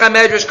 V'al derech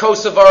ha-medrash Ko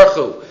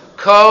Savarchu.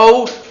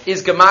 Ko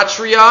is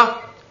gematria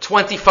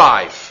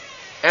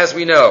 25, as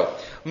we know.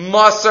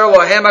 Masar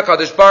lahem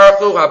HaKadosh Baruch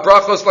Hu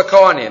habrachos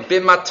lakohanim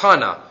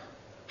b'matana.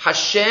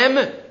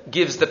 Hashem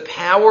gives the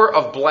power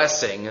of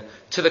blessing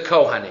to the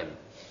Kohanim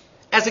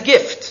as a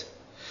gift.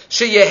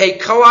 Sheyehi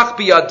koach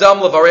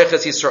biyadam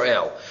levareches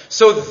Yisrael.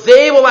 So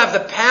they will have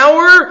the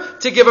power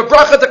to give a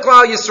bracha to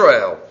Klal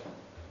Yisrael.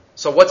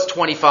 So what's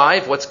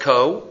 25? What's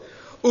Ko?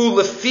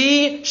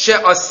 Ulefi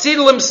she'asid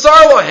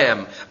limsar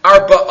lahem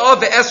arba'a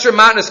ve'esra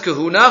matnas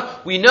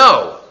kahuna. We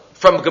know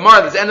from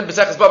Gemara, that's the end of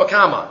B'seches Baba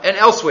Kama, and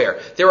elsewhere,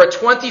 there are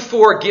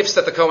 24 gifts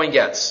that the Kohen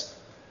gets.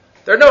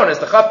 They're known as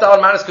the Chavdal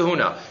and Manas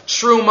Kahuna.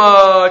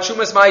 Truma,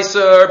 Trumas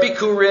Meiser,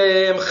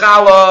 Bikurim,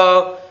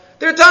 Chala.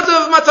 There are tons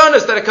of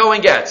matanas that a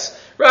Kohen gets.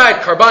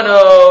 Right?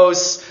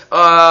 Karbanos,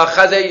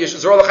 Chazei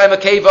Yishzor L'chaim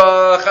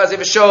Akeva, Chazei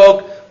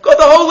V'shog. Got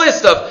the whole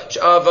list of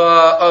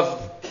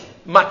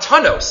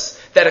matanos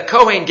that a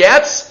Kohen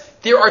gets.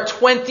 There are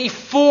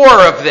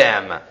 24 of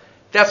them.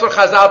 That's what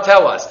Chazal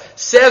tell us.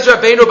 Says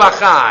Rabbeinu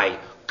Bachai,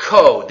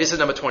 Ko, this is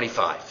number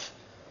 25.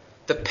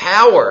 The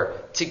power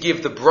to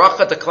give the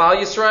bracha to Klal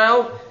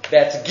Yisrael,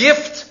 that's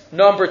gift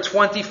number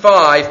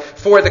 25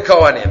 for the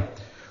Kohanim.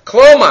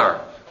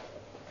 Klomar,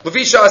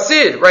 Levisha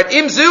Asid, right?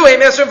 Imzu,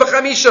 Heim Esrim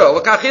V'chamisha,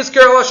 L'kach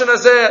Yizker al Lashon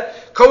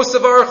Hazeh, Ko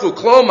Savarchu,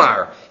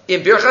 Klomar,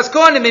 Im Birchas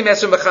Kohanim, Heim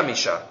Esrim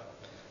V'chamisha.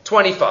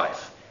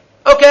 25.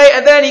 Okay,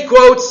 and then he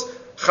quotes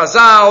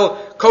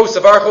Chazal, Ko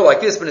Savarchu, like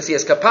this,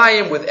 B'nesias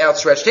Kapayim, with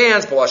outstretched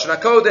hands, B'lashon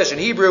HaKodesh, in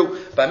Hebrew,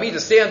 B'amida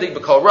standing,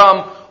 B'kol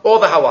Ram, all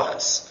the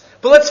halachas.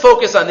 But let's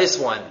focus on this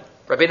one,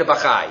 Rabbeinu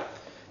Bachai.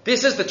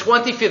 This is the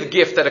 25th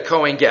gift that a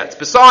Kohen gets.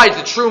 Besides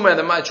the Truma and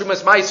the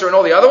Trumas Meiser and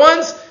all the other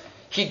ones,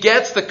 he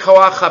gets the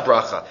Koach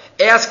HaBracha.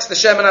 Asks the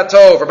Shemin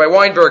HaTov, Rabbi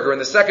Weinberger, in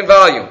the 2nd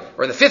volume,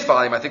 or in the 5th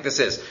volume, I think this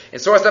is, in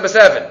source number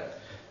 7.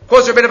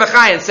 Quotes Rabbeinu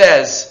Bachai and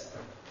says,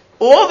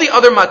 all the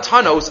other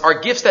matanos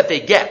are gifts that they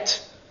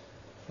get.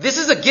 This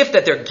is a gift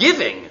that they're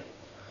giving.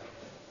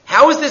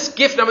 How is this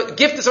gift?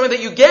 Gift is something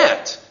that you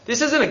get.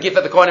 This isn't a gift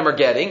that the Kohanim are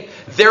getting.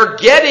 They're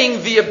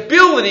getting the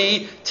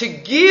ability to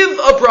give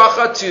a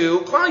bracha to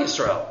Klal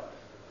Yisrael.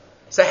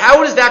 So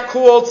how is that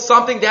called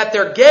something that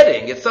they're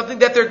getting? It's something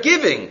that they're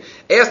giving.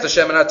 Ask the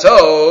Shemin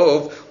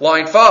HaTov,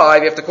 line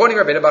 5, after quoting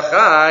Rabbeinu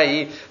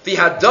Bachai,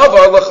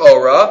 V'hadavar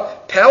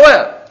l'chora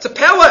pele. It's a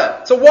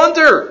pele. It's a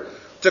wonder.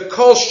 To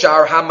kol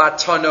shar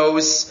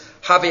hamatanos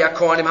havi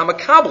hakohanim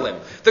hamakablim.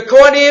 The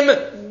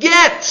Kohanim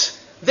get.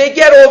 They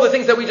get all the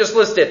things that we just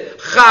listed.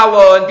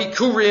 Chala and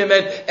Bikurim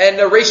and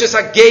Reishis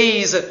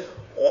HaGeiz.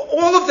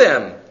 All of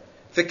them.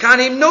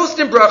 V'kanim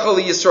nostim bracha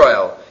li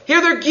Yisrael. Here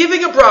they're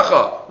giving a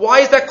bracha. Why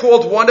is that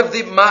called one of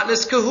the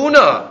matnas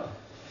kahuna?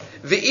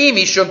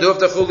 V'imi shum duv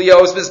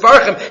techulios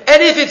mizbarchim.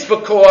 And if it's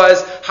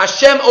because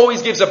Hashem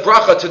always gives a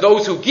bracha to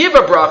those who give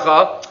a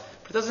bracha,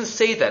 but it doesn't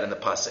say that in the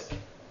pasuk.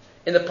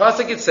 In the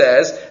pasuk it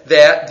says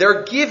that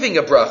they're giving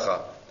a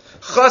bracha.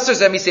 Chaser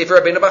zemi sefer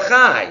Rabbeinu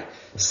Bachai.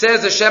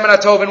 Says the Shemin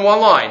HaTov in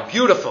one line.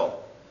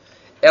 Beautiful.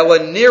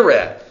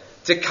 Elanire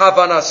de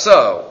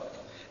kavanaso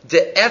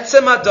de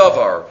etzem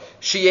hadavar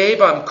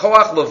sheyebam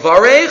koach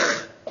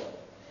levarech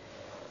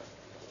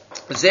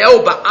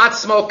zeu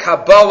ba'atzmo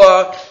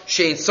kabbalah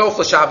shein sof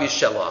l'shav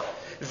yishela.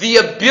 The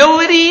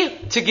ability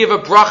to give a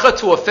bracha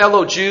to a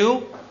fellow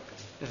Jew,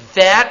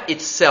 that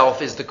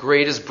itself is the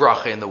greatest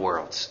bracha in the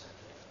world.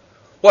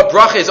 What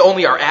bracha is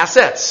only our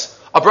assets?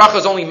 A bracha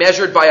is only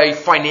measured by a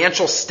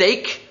financial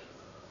stake?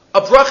 A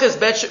bracha is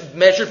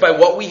measured by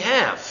what we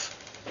have.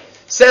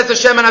 Says the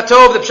Shemin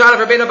HaTov, the Pshat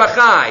of Rabbeinu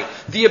Bachai,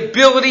 the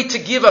ability to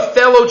give a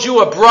fellow Jew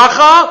a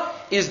bracha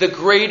is the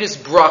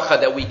greatest bracha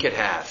that we could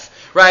have.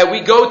 Right?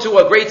 We go to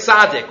a great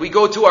tzaddik, we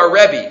go to our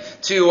Rebbe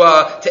to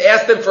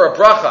ask them for a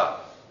bracha.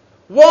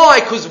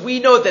 Why? Because we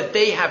know that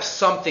they have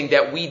something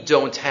that we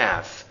don't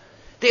have.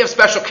 They have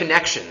special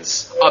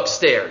connections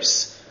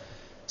upstairs.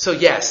 So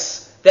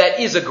yes,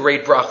 that is a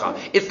great bracha.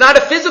 It's not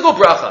a physical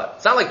bracha.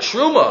 It's not like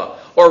Truma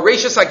or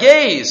Reishis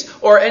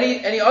HaGeiz or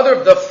any other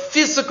of the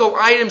physical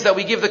items that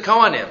we give the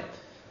Kohanim.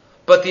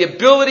 But the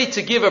ability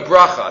to give a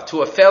bracha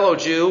to a fellow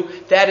Jew,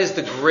 that is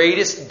the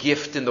greatest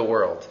gift in the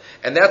world.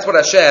 And that's what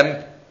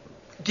Hashem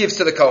gives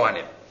to the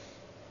Kohanim.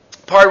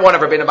 Part 1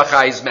 of Rabbeinu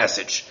Bachai's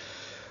message.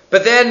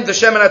 But then the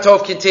Shemen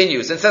HaTov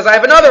continues and says, I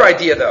have another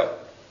idea though.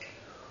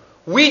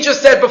 We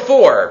just said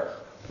before,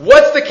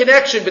 what's the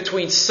connection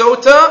between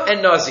Sota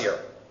and Nazir?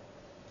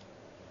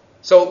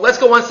 So let's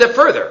go one step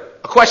further.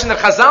 A question that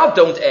Chazal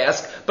don't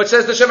ask, but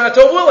says the Shemen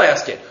HaTov will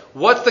ask it.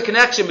 What's the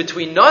connection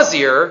between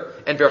Nazir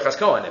and Birchas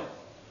Kohanim?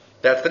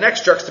 That's the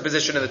next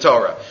juxtaposition in the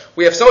Torah.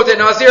 We have Sota and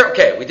Nazir.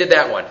 Okay, we did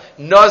that one.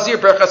 Nazir,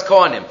 Birchas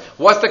Kohanim.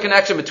 What's the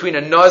connection between a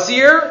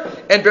Nazir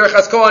and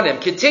Birchas Kohanim?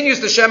 Continues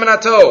the Shemen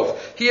HaTov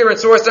here in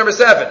source number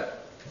 7.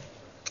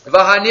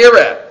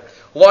 Vahanireh,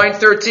 line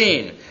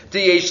 13.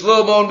 D'yesh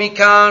lomon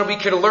mikan. We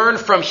can learn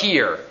from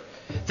here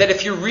that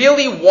if you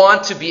really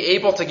want to be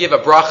able to give a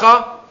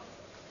bracha,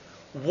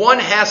 one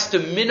has to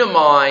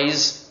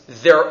minimize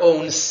their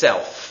own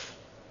self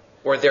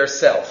or their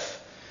self.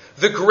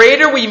 The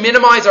greater we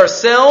minimize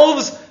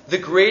ourselves, the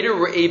greater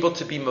we're able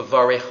to be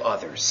mavarech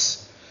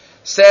others.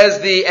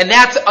 And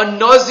that's a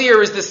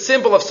nazir is the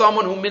symbol of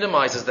someone who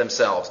minimizes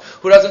themselves,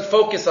 who doesn't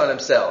focus on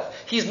himself.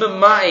 He's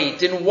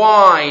memait in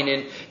wine,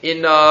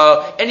 in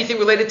anything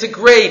related to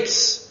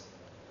grapes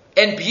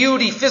and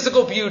beauty,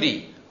 physical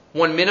beauty.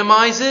 One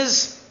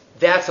minimizes.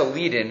 That's a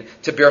lead-in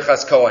to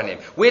Birchas Kohanim.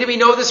 Where do we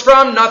know this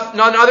from?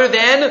 None other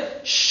than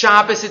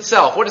Shabbos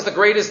itself. What is the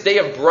greatest day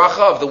of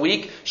bracha of the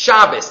week?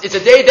 Shabbos. It's a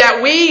day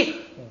that we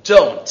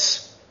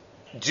don't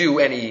do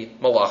any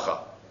malacha.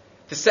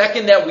 The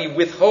second that we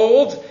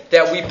withhold,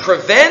 that we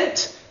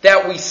prevent,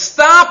 that we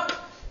stop,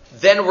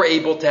 then we're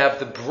able to have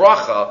the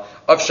bracha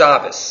of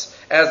Shabbos.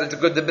 As the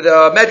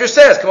Medrash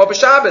says, come up with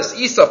Shabbos,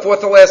 Isa, fourth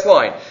to last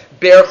line.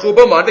 Berchu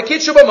b'man,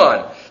 v'kitshu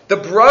b'man. The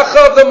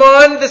bracha of the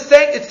man,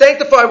 it's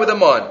sanctified with the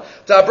man.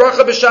 Da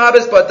bracha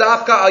b'Shabbos,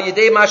 b'dafka al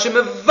yedei mashim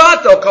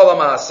mevatel kol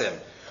ha'masim.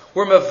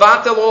 We're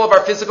mevatel all of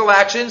our physical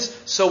actions,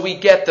 so we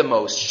get the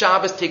most.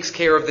 Shabbos takes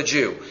care of the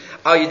Jew.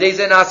 Al yedei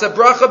ze nasa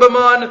bracha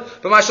b'man,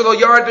 b'mashalo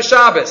yard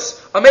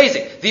b'Shabbos.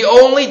 Amazing. The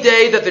only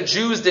day that the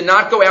Jews did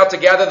not go out to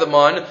gather the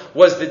man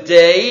was the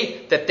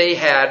day that they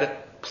had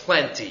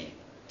plenty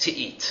to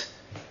eat.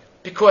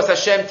 Because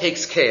Hashem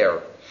takes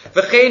care.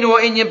 But says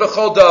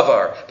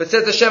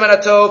the Shemen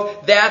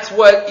HaTov, that's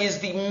what is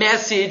the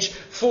message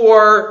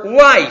for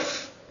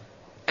life.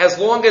 As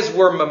long as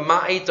we're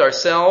mamait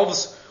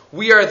ourselves,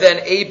 we are then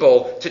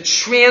able to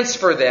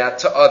transfer that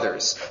to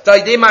others.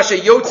 We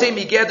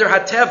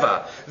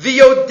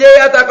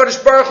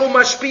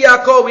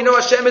know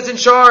Hashem is in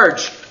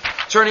charge.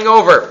 Turning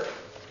over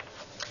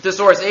to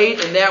source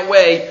 8, in that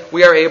way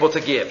we are able to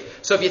give.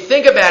 So if you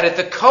think about it,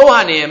 the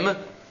Kohanim,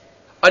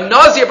 a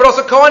Nazir, but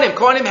also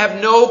Kohanim have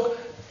no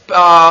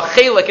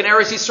chelik in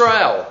Eretz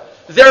Yisrael.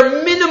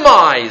 They're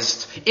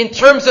minimized in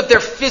terms of their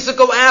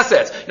physical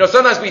assets.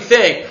 Sometimes we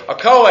think, a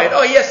Kohen,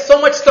 he has so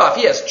much stuff.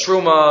 He has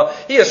Truma,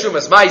 he has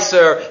Trumas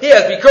Meiser, he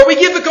has Bikur. We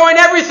give the Kohen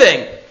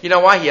everything. You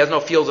know why? He has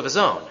no fields of his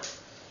own.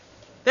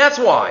 That's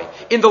why.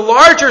 In the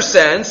larger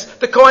sense,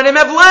 the Kohanim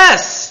have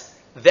less.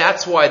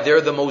 That's why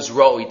they're the most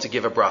roi to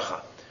give a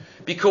bracha.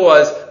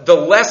 Because the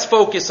less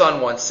focus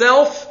on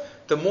oneself,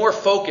 the more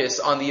focus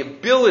on the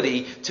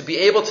ability to be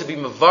able to be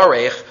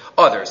mevarech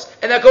others.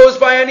 And that goes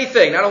by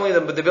anything. Not only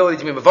the ability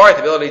to be mevarech,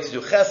 the ability to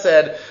do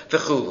chesed,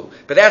 v'chulu.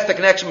 But that's the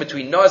connection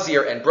between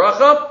Nazir and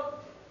bracha,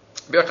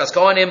 Birchas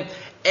Kohanim,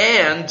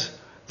 and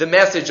the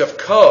message of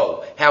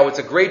Ko, how it's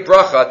a great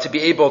bracha to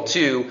be able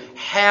to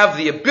have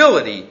the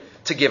ability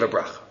to give a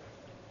bracha.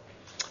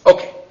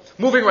 Okay,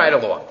 moving right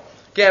along.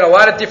 Again, a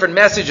lot of different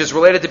messages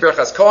related to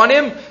Birchas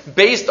Kohanim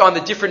based on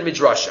the different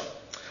midrashim.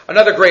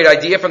 Another great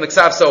idea from the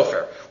Ksav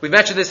Sofer. We've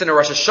mentioned this in a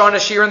Rosh Hashanah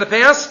shir in the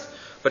past,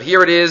 but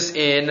here it is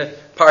in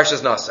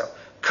Parshat Naso.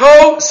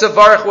 Ko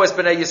Savarchu es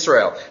Bnei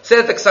Yisrael.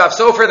 Said the Ksav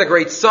Sofer, the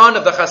great son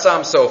of the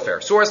Chasam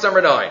Sofer. Source number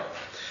 9.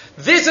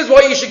 This is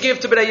what you should give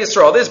to Bnei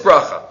Yisrael, this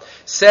bracha.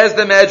 Says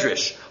the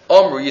Medrash,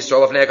 Omru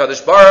Yisrael of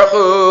HaKadosh Baruch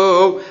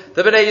Hu.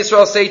 The Bnei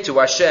Yisrael say to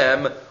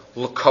Hashem,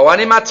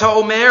 L'kohanim ata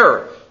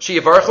omer,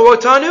 sheyivarchu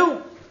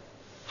otanu.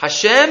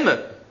 Hashem,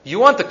 you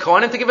want the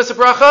Kohanim to give us a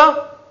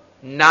bracha?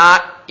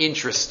 Not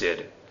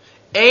interested.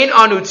 Ein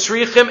anu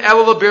tzrichim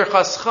ela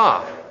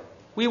lebirchascha.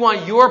 We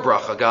want your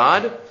bracha,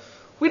 God.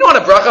 We don't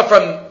want a bracha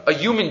from a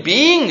human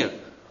being.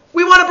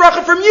 We want a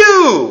bracha from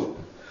you.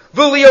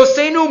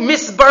 V'liosenu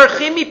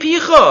misbarchim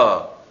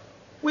mipicha.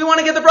 We want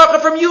to get the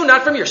bracha from you,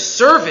 not from your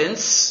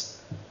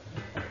servants.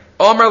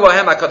 Omer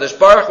lohem HaKadosh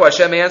Baruch Hu,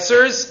 Hashem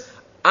answers,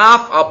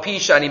 Af al pi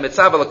shani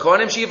mitzav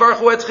l'kohanim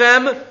sheyivarchu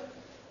etchem.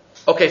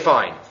 Okay,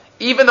 fine.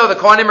 Even though the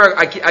Kohanim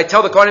I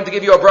tell the Kohanim to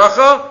give you a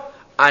bracha,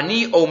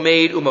 Ani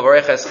omeid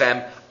umavarech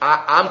eschem.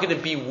 I'm going to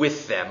be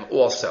with them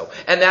also.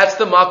 And that's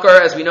the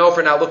makar, as we know,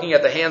 for not looking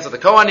at the hands of the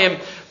Kohanim,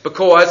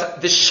 because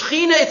the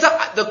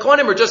Shechina, the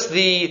Kohanim are just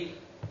the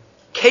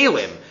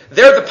kalim.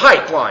 They're the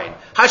pipeline.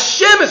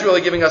 Hashem is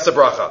really giving us a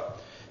bracha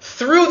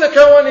through the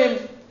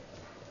Kohanim.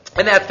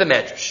 And that's the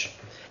Medrash.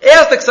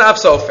 Ask the Ksav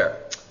Sofer.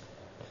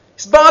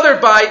 He's bothered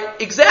by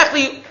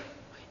exactly,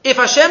 if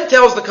Hashem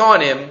tells the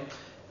Kohanim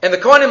and the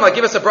Kohanim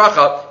give us a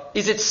bracha,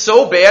 is it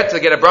so bad to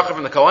get a bracha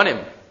from the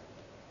Kohanim?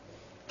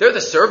 They're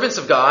the servants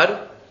of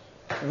God.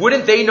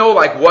 Wouldn't they know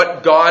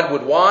what God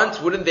would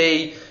want? Wouldn't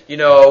they,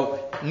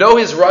 know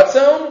His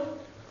ratzon?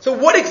 So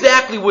what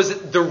exactly was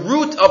the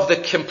root of the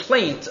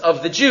complaint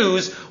of the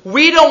Jews?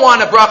 We don't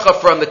want a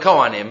bracha from the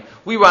Kohanim.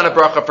 We want a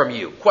bracha from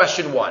you.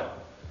 Question 1.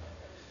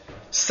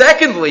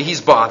 Secondly, he's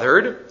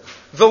bothered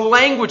the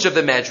language of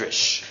the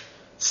Medrash.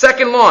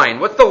 Second line.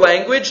 What's the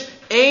language?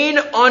 Ein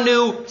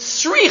anu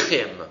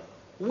srichim.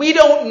 We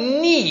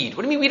don't need.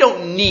 What do you mean we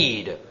don't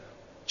need? It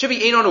should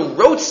be ein anu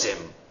rotzim.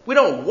 We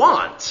don't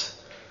want.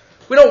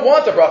 We don't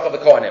want the bracha of the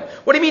Kohanim.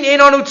 What do you mean,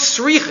 ein anu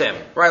tzrichim?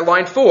 Right,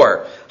 line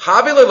 4.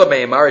 Havile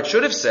l'meimar, it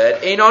should have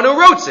said, ein anu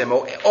rotzim.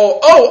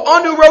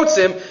 Anu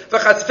rotzim,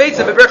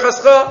 v'chatzfeitzim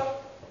v'berchascha.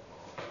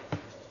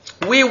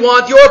 We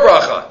want your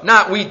bracha,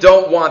 not we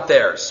don't want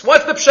theirs.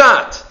 What's the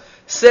pshat?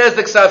 Says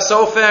the Ksav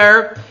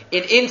Sofer,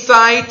 an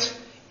insight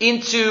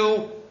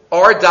into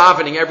our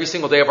davening every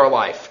single day of our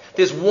life.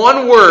 There's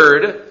one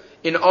word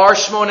in our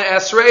Shmona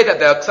Esrei that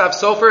the Ksav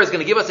Sofer is going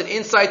to give us an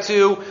insight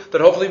to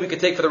that hopefully we can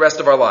take for the rest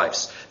of our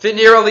lives.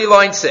 V'nir ali,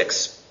 line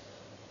 6.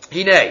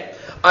 Hine,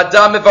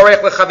 Adam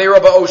mevarech lechaveiro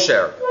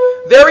ba'osher.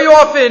 Very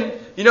often,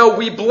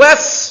 we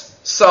bless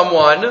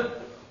someone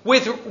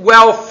with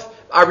wealth,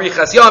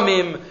 arichas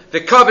yamim,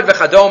 v'kavod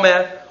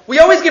v'chadome. We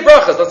always give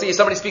brachas. Let's say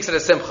somebody speaks at a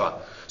simcha.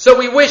 So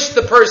we wish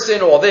the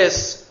person all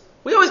this.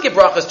 We always give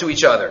brachas to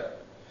each other.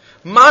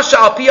 Masha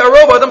al pi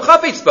arov adam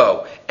chafetz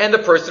bo. And the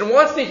person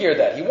wants to hear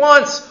that. He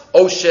wants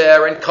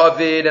osher and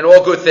kavod and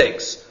all good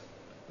things.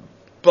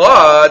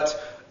 But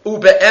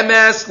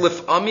ube'emes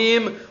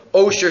lif'amim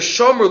osher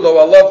shomru lo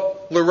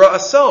alav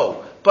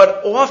l'ra'aso.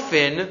 But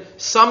often,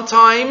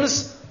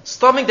 sometimes,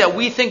 something that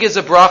we think is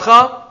a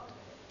bracha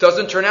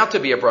doesn't turn out to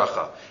be a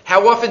bracha.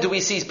 How often do we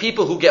see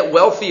people who get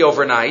wealthy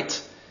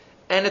overnight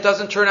and it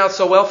doesn't turn out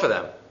so well for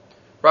them?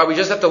 Right? We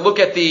just have to look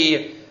at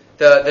the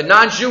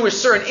non-Jewish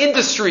certain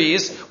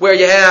industries where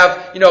you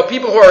have,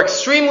 people who are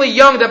extremely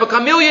young that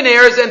become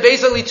millionaires and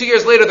basically 2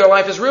 years later their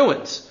life is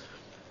ruined.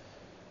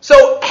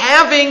 So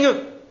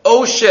having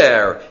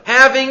osher,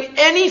 having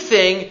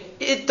anything,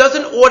 it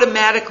doesn't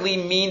automatically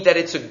mean that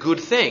it's a good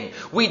thing.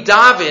 We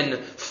daven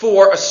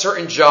for a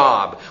certain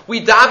job.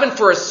 We daven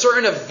for a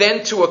certain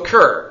event to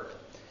occur.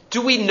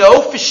 Do we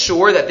know for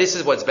sure that this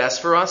is what's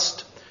best for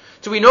us?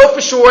 Do we know for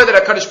sure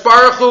that HaKadosh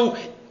Baruch Hu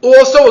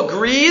also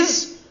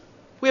agrees?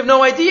 We have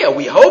no idea.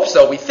 We hope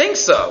so. We think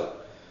so.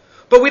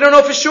 But we don't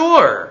know for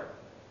sure.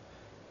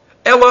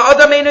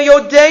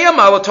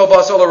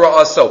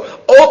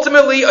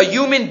 Ultimately, a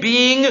human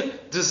being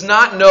does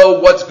not know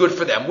what's good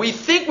for them. We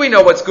think we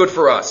know what's good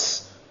for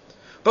us.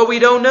 But we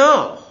don't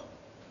know.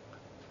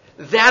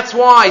 That's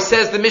why,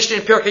 says the Mishnah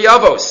in Pirkei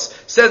Avos,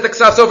 says the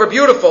Ksav Sofer,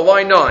 beautiful,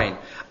 line 9.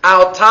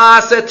 Al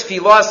ta'aseh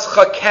tfilas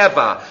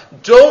chakeva.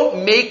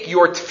 Don't make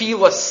your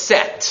tefillah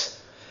set.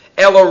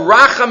 Elo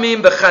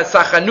rachamim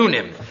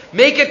b'chasachanunim.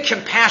 Make it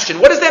compassion.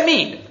 What does that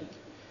mean?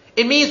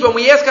 It means when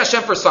we ask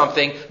Hashem for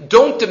something,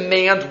 don't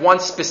demand one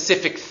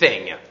specific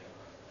thing.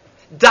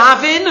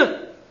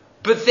 Daven,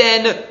 but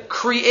then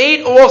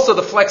create also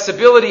the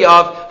flexibility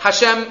of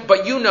Hashem,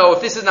 but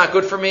if this is not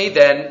good for me,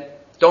 then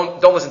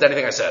don't listen to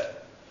anything I said.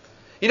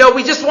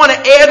 We just want to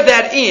add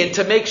that in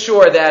to make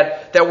sure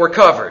that we're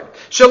covered.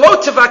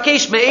 Shalot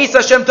tevakesh me'es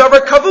Hashem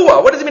davar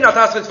kavua. What does it mean?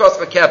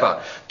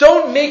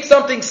 Don't make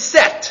something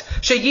set.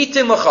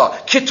 Sheyitin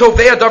lecha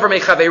kitovea davar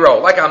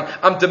mechaveiro. Like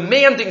I'm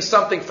demanding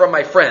something from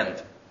my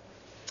friend.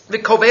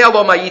 V'kovea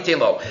lo mayitin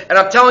lo. And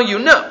I'm telling you,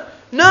 no.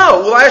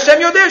 Ulai Hashem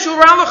yodeh shul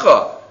ran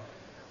lecha.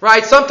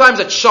 Right? Sometimes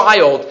a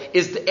child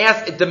is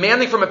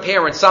demanding from a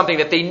parent something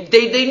that they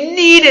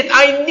need it.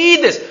 I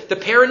need this. The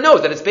parent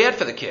knows that it's bad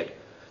for the kid.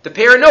 The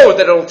parent knows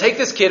that it'll take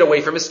this kid away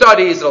from his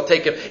studies,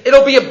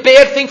 it'll be a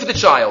bad thing for the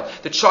child.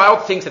 The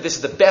child thinks that this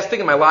is the best thing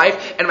in my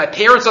life, and my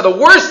parents are the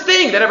worst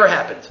thing that ever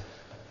happened.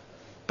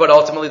 But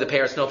ultimately the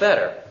parents know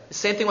better. The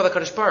same thing with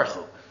HaKadosh Baruch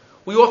Hu.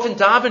 We often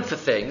daven for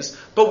things,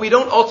 but we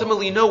don't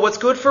ultimately know what's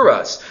good for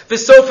us.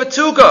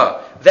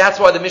 V'sofatuga.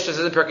 That's why the Mishnah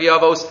says in Pirkei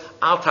Avos,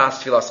 Al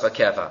tas tfilas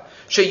chakeva.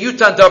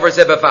 Sheyutan davar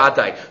ze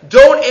b'vadai.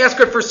 Don't ask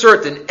it for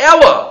certain.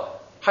 Ella.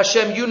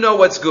 Hashem, you know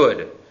what's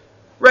good.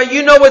 Right?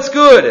 You know what's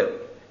good.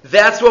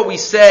 That's what we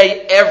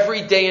say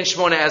every day in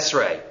Shmona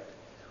Esrei.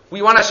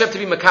 We want Hashem to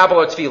be makabel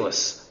or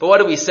tfilas. But what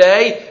do we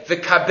say?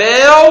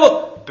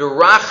 V'kabel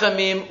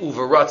b'rachamim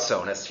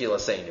u'v'ratzon. That's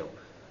tfilaseinu.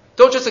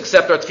 Don't just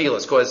accept our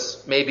tfilas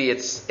because maybe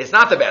it's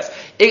not the best.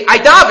 I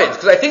daven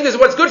because I think this is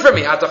what's good for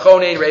me.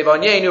 Atachonein,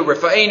 Revanyenu,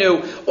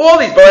 Refaenu, all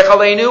these Barech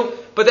Aleinu.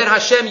 But then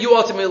Hashem, you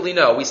ultimately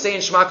know. We say in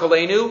Shema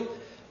Koleinu,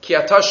 Ki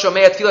ata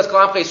shomei tfilas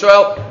kol amcha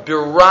Yisrael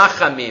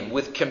b'rachamim,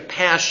 with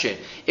compassion.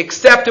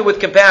 Accept it with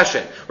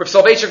compassion. Rav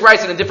Soloveitchik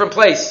writes in a different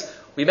place.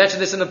 We mentioned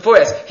this in the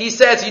Foyas. He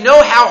says, you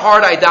know how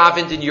hard I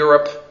davened in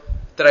Europe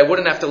that I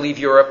wouldn't have to leave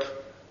Europe?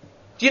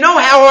 Do you know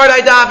how hard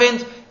I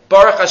davened?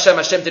 Baruch Hashem,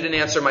 Hashem didn't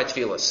answer my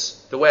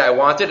tefillas the way I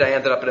wanted. I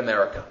ended up in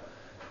America.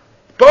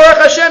 Baruch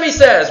Hashem, he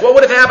says. What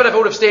would have happened if I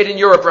would have stayed in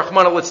Europe?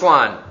 Rahman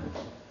al-Itzlan.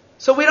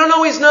 So we don't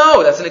always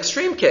know. That's an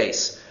extreme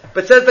case.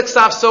 But says the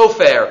Ksav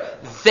Sofer,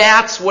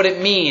 that's what it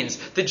means.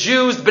 The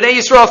Jews, Bnei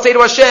Yisrael, say to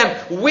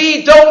Hashem,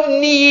 we don't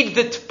need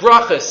the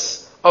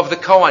brachas of the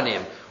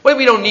Kohanim. Why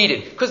we don't need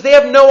it? Because they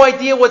have no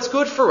idea what's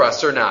good for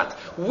us or not.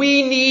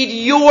 We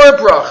need your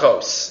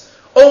brachos.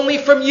 Only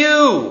from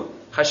you.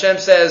 Hashem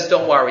says,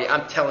 don't worry,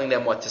 I'm telling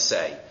them what to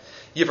say.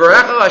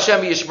 Yivarecha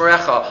Hashem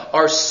Yishmerecha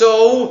are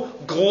so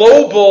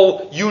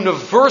global,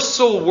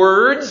 universal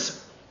words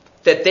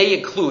that they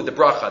include the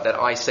bracha that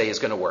I say is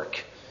going to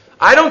work.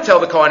 I don't tell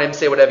the Kohanim,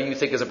 say whatever you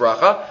think is a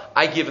bracha.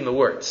 I give them the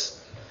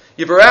words.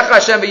 Yivarecha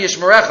Hashem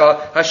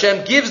Yishmerecha,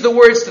 Hashem gives the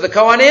words to the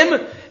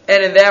Kohanim,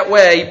 and in that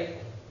way,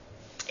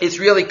 it's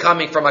really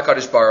coming from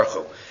HaKadosh Baruch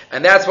Hu.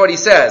 And that's what he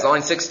says,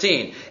 line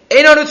 16.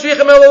 Einanu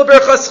tzrichem elul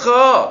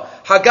berchascha,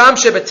 hagam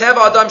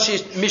shebeteva adam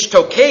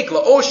mishtokek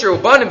la'osher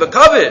ubanim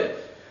v'kavod.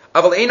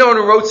 Aval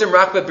einanu rotzim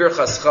rak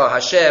bebirchascha.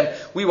 Hashem,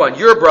 we want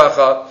your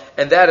bracha,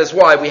 and that is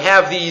why we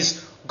have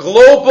these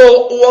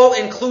global,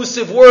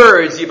 all-inclusive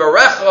words,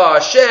 Yivarecha,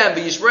 Hashem,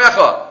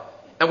 V'yishmerecha.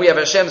 And we have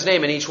Hashem's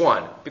name in each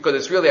one, because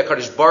it's really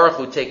HaKadosh Baruch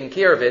Hu taking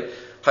care of it,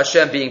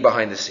 Hashem being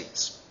behind the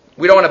scenes.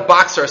 We don't want to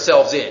box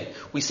ourselves in.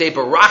 We say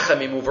Barachim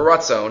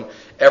Uvaratzon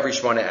every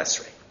Shemona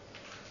Esrei.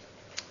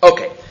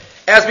 Okay,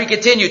 as we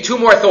continue, two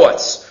more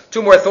thoughts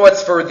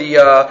for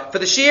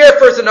the Shir.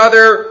 First,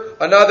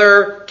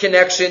 another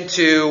connection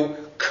to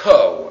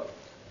Ko.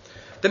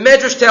 The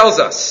Medrash tells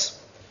us,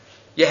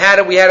 we had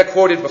it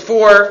quoted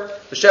before.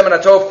 The Shem and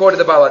Atov quoted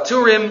the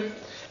Balaturim,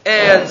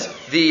 and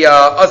the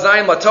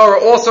Azayin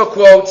LaTorah also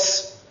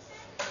quotes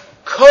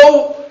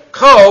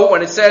Ko,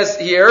 when it says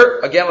here,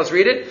 again, let's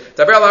read it.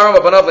 Daber al-Aram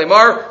abanav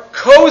leimar,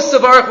 Ko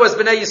savarach was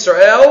b'nei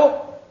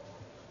Yisrael.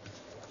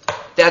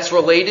 That's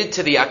related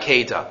to the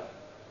Akedah.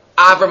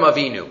 Avram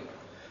Avinu.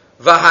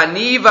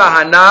 Vahani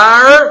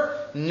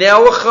vahanar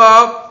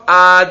nelcha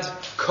ad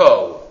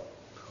Ko.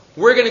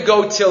 We're going to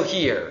go till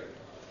here.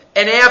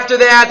 And after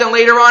that, and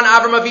later on,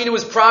 Avram Avinu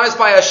was promised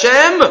by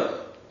Hashem,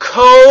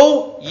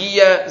 Ko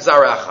yiyeh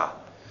zaracha.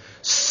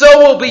 So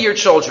will be your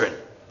children.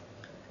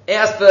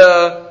 Ask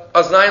the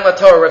Aznayin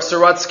LaTorah, Rav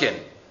Sorotzkin.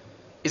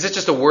 Is it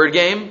just a word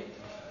game?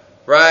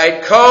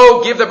 Right?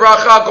 Ko, give the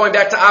bracha, going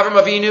back to Avram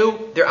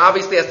Avinu. There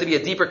obviously has to be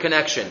a deeper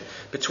connection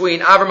between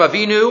Avram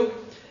Avinu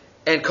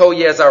and Ko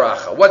yiyeh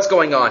zaracha. What's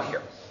going on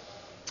here?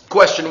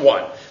 Question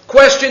 1.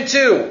 Question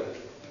 2.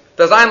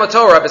 The Azayin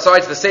LaTorah,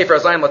 besides the Sefer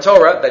Azayin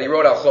LaTorah that he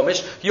wrote al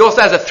Chumash, he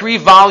also has a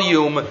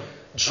 3-volume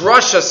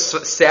drasha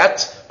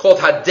set called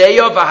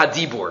Hadeya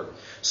V'Hadibur.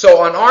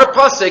 So on our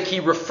pasuk, he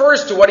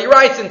refers to what he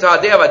writes into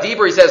Hadeya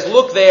V'Hadibur. He says,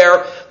 look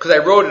there, because I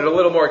wrote it a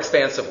little more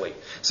expansively.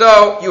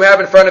 So you have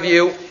in front of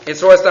you, in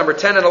source number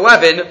 10 and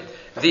 11,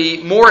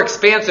 the more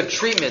expansive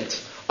treatment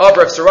of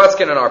Rav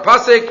Sorotzkin in our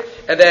pasuk,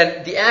 and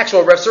then the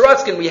actual Rav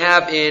Sorotzkin we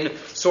have in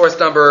source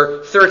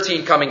number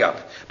 13 coming up.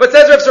 But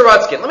says Rav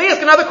Sorotzkin, let me ask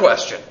another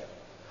question.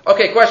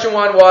 Okay, question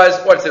 1 was,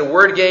 what is it, a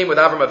word game with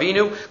Avram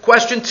Avinu?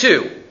 Question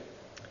 2,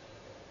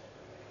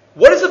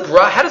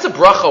 how does a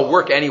bracha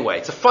work anyway?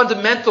 It's a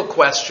fundamental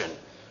question.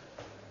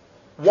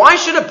 Why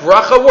should a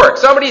bracha work?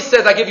 Somebody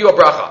says, I give you a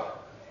bracha.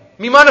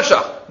 Mima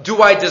nafshach.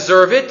 Do I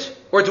deserve it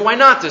or do I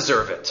not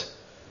deserve it?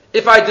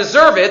 If I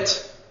deserve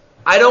it,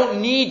 I don't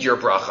need your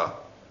bracha.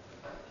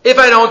 If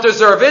I don't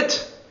deserve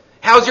it,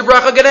 how's your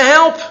bracha going to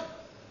help?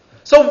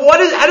 So how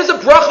does a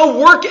bracha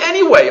work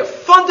anyway? A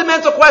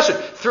fundamental question.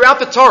 Throughout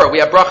the Torah, we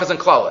have brachas and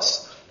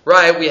klalas.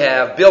 Right? We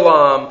have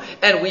Bilam,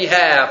 and we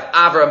have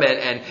Avram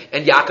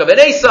and Yaakov and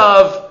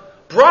Esav.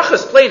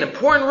 Brachas play an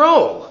important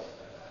role.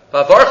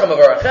 So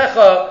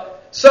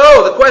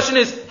the question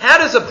is, how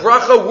does a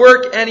bracha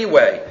work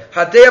anyway?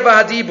 Hadeya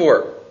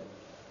v'hadibur.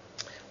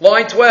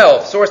 Line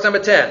 12, source number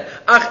 10.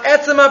 Ach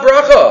etzem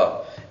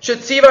ha-bracha,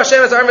 shetziv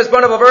Hashem es armes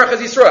banav l'varach es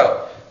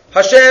Yisrael.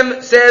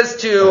 Hashem says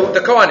to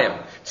the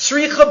Kohanim,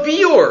 tzricha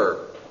biur.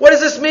 What does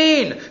this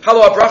mean?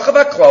 Halo ha-bracha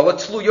v'klala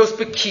tluyos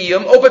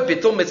b'kiyum o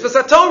b'bitul mitzvahs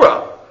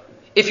ha-Torah.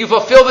 If you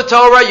fulfill the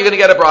Torah, you're going to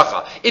get a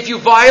bracha. If you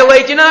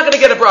violate, you're not going to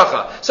get a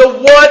bracha.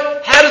 So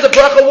how does a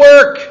bracha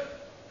work?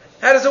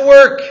 How does it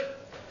work?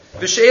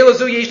 And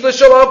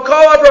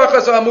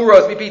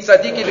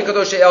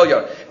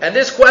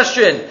this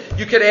question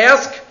you could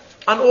ask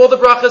on all the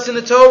brachas in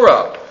the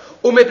Torah.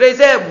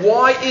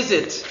 Why is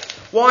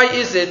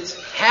it?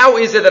 How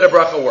is it that a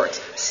bracha works?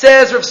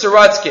 Says Rav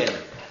Sorotzkin.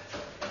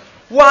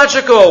 A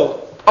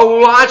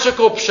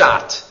logical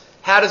pshat.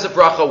 How does a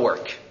bracha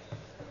work?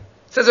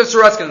 Says Rav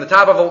Sorotzkin in the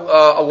top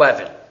of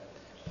 11.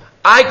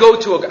 I go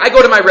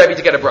to my Rebbe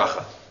to get a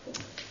bracha.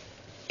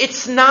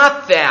 It's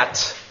not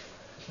that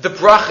the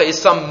bracha is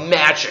some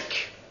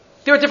magic.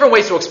 There are different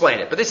ways to explain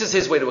it, but this is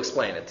his way to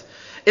explain it.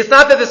 It's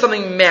not that there's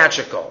something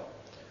magical.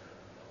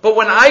 But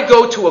when I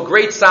go to a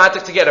great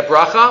tzaddik to get a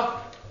bracha,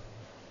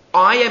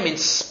 I am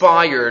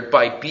inspired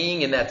by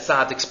being in that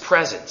tzaddik's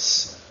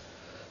presence.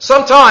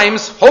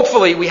 Sometimes,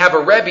 hopefully, we have a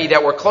Rebbe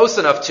that we're close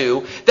enough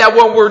to, that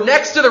when we're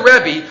next to the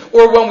Rebbe,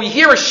 or when we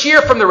hear a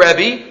shir from the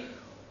Rebbe,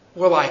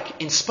 we're like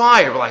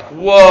inspired. We're like,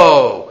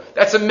 whoa,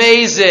 that's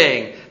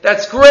amazing.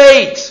 That's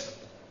great.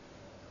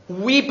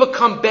 We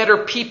become better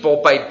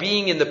people by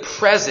being in the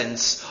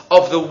presence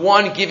of the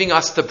one giving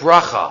us the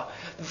bracha.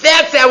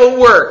 That's how it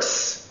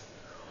works.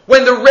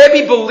 When the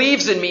Rebbe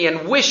believes in me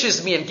and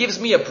wishes me and gives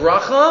me a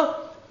bracha,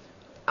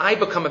 I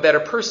become a better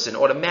person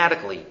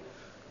automatically.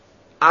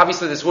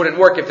 Obviously, this wouldn't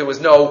work if there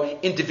was no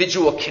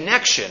individual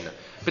connection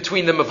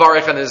between the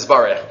Mavarech and the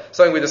Nizbarech.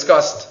 Something we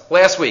discussed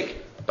last week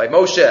by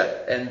Moshe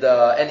and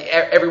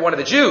every one of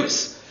the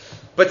Jews.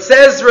 But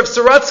says Rav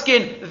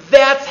Sorotzkin,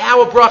 that's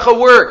how a bracha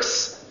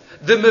works.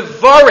 The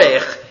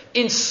Mavarech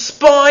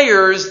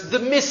inspires the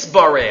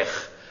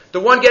Misbarech. The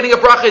one getting a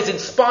bracha is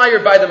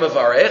inspired by the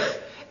Mavarech,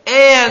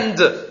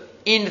 and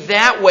in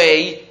that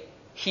way,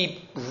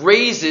 he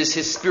raises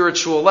his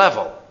spiritual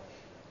level.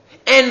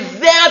 And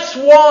that's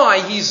why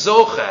he's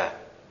zocheh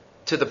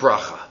to the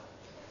bracha.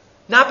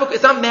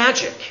 It's not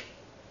magic.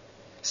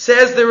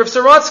 Says the Rav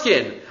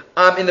Sorotzkin,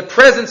 I'm in the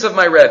presence of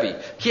my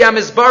Rebbe. Ki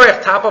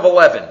HaMizbarech, top of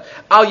 11.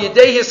 Al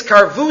yedei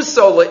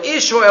hiskarvuso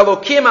le'isho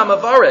Elokim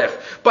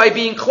HaMavarech. By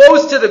being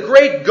close to the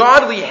great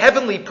godly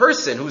heavenly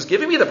person who's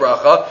giving me the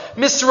bracha,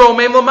 Misro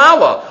Meim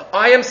Lamala.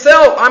 I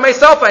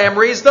myself, I am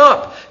raised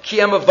up. Ki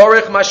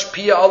HaMavarech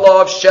mashpia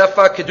alav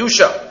shefa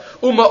kedusha.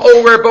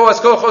 Uma'orer bo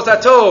askochos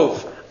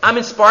atov. I'm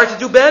inspired to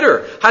do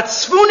better.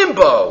 Hatzfunim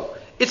bo.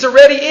 It's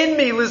already in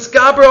me.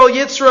 Lizgaber al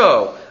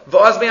yitzro.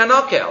 V'az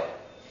me'anakel.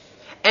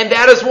 And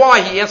that is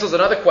why he answers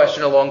another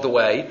question along the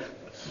way.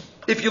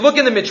 If you look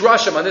in the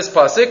Midrashim on this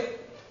pasuk,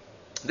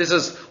 this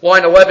is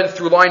line 11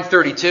 through line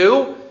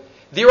 32,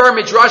 there are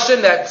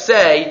Midrashim that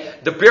say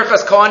the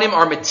Birchas Kohanim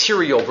are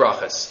material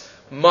brachas.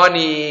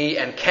 Money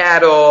and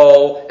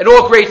cattle and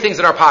all great things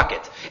in our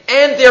pocket.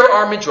 And there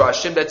are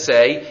Midrashim that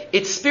say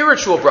it's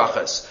spiritual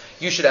brachas.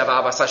 You should have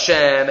Avas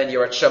Hashem and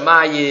Yirat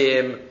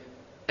Shamayim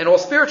and all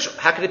spiritual.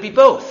 How could it be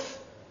both?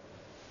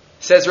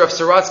 Says Rav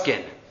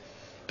Sorotzkin.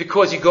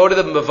 Because you go to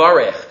the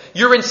Mavarech.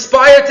 You're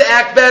inspired to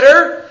act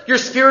better. You're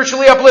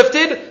spiritually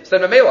uplifted. So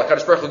then Mamela,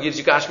 Kadosh Baruch Hu gives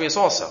you Gashmias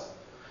also.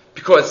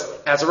 Because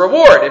as a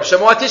reward, if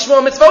Shemot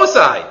Tishmo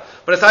Mitzvosai,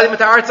 but Asadim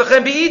Mataar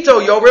Tzachem Be'ito,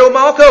 Yorel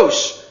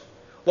Malkosh.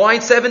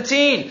 Line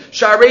 17,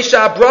 Sharei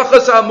Shah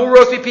Brachas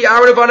Amuros Vipi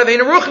Aaron Avanavein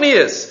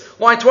Ruchnias.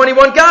 Line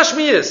 21,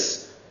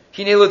 Gashmias.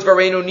 Hinelu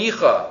Dvarenu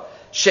Nicha.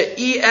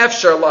 She'i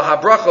Efshar Laha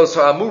Brachos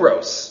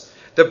Ha'amuros.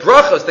 The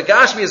brachos, the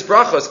Gashmias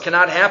brachos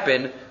cannot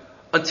happen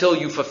until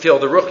you fulfill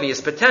the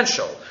Ruchnias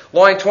potential.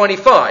 Line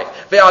 25.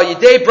 Ve'al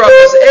Yidei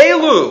Brachos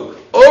Elu.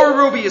 Or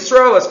Rubi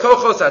Yisrael as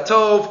Kochos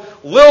Atov.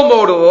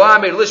 Lilmod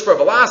Ulamed Lishra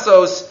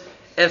Velasos.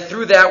 And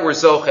through that we're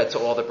Zochet to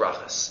all the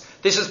brachas.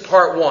 This is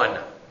part 1.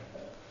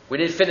 We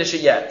didn't finish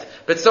it yet.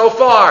 But so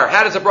far,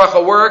 how does a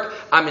bracha work?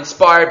 I'm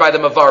inspired by the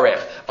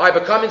Mavarech. I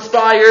become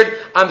inspired.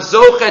 I'm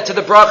Zochet to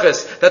the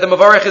brachas that the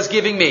Mavarech is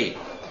giving me.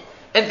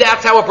 And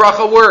that's how a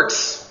bracha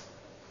works.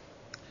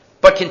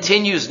 But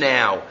continues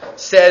now,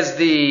 says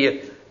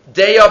the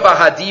Deya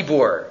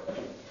Bahadibur.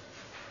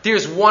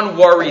 There's one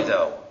worry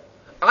though.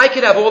 I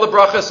could have all the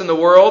brachas in the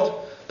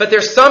world, but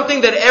there's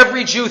something that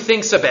every Jew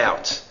thinks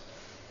about.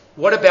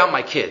 What about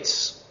my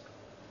kids?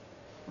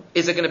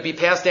 Is it going to be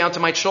passed down to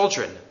my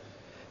children?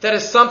 That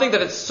is something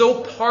that is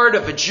so part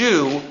of a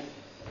Jew.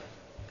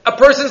 A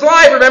person's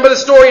life. Remember the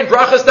story in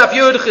Brachas Daf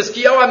Yud,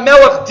 Chizkiyahu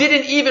HaMelech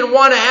didn't even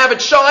want to have a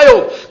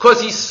child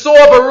because he saw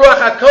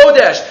Baruch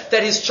HaKodesh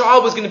that his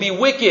child was going to be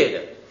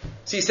wicked.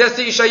 So he says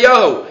to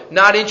Yeshayahu,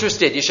 not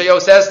interested. Yeshayahu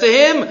says to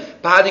him,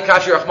 Bahadi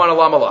Kashi Rachman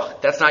Alam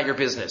Alach. That's not your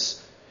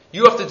business.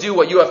 You have to do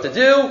what you have to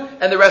do,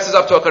 and the rest is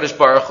up to HaKadosh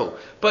Baruch Hu.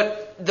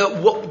 But the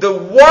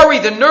worry,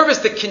 the nervous,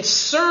 the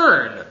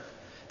concern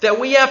that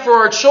we have for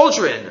our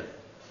children,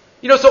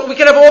 so we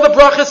can have all the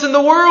brachas in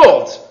the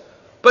world.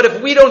 But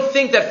if we don't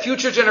think that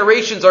future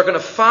generations are going to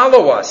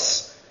follow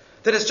us,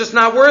 then it's just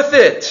not worth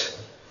it.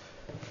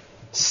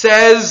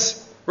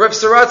 Says Rav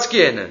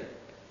Sorotzkin,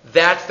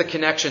 that's the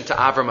connection to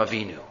Avram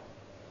Avinu.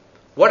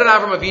 What did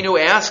Avram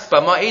Avinu ask?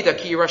 B'ma'eda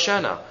ki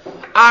yirashena.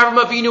 Avram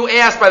Avinu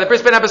asked by the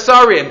Bris Ben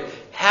Abasarim,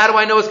 how do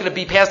I know it's going to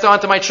be passed on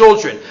to my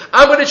children?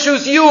 I'm going to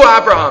choose you,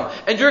 Abraham,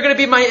 and you're going to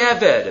be my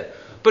Eved.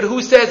 But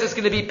who says it's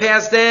going to be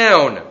passed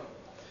down?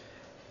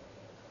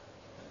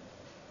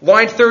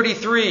 Line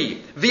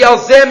 33. The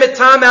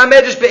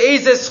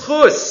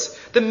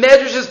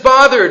Medrash is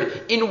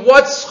bothered. In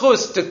what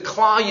schus to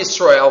Klal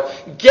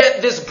Yisrael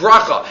get this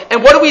bracha?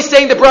 And what are we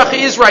saying the bracha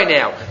is right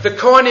now? The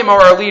Kohanim are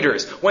our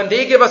leaders. When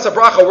they give us a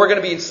bracha, we're going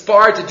to be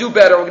inspired to do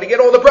better. We're going to get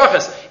all the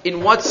brachas.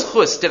 In what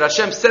schus did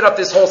Hashem set up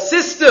this whole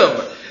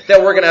system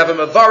that we're going to have a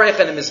Mavarech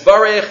and a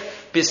Mizvarech?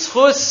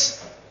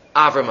 B'schus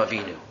Avram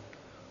Avinu.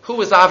 Who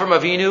was Avram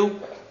Avinu?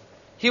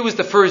 He was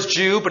the first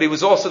Jew, but he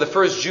was also the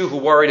first Jew who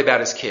worried about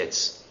his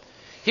kids.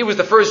 He was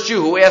the first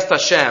Jew who asked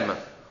Hashem,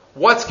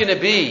 what's going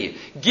to be?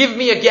 Give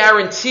me a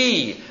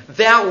guarantee.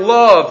 That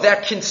love,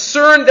 that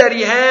concern that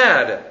he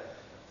had.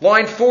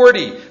 Line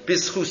 40.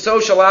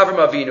 B'schuso shel Avram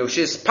Avinu,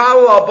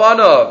 she'ispal al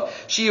banav,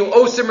 she'yu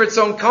osim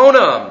ritzon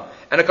konam.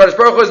 And HaKadosh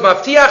Baruch Hu is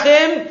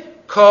maftiachim,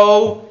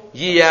 ko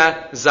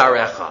yia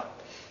zarecha.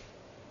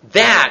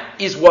 That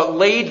is what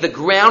laid the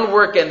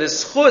groundwork and the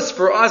schus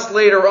for us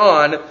later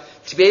on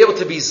to be able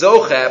to be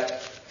zocheh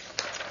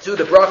to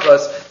the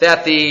brachas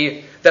that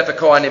the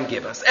Kohanim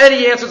give us. And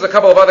he answers a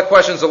couple of other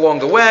questions along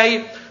the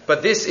way,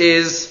 but this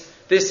is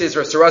Rav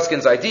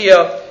Saruskin's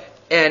idea,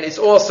 and it's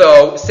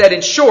also said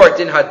in short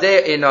in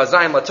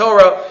Zayin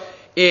LaTorah,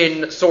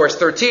 in source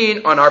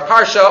 13 on our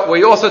Parsha, where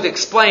he also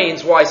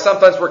explains why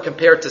sometimes we're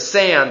compared to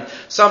sand,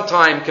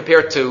 sometimes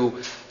compared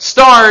to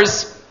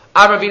stars.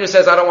 Avram Avinu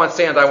says, I don't want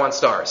sand, I want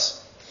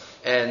stars.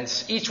 And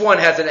each one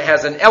has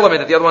an element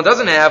that the other one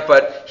doesn't have,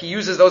 but he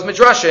uses those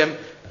midrashim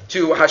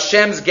to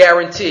Hashem's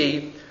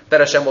guarantee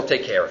that Hashem will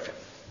take care of him.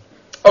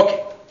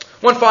 Okay,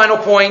 one final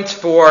point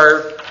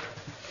for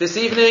this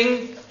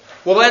evening.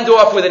 We'll end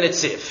off with an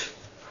Nitziv.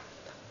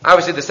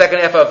 Obviously, the second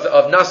half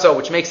of Naso,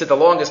 which makes it the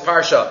longest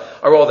parsha,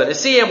 are all the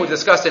Nesiim. We've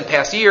discussed in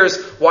past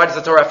years, why does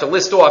the Torah have to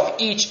list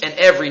off each and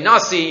every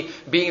Nasi,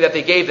 being that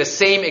they gave the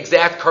same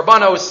exact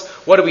karbanos?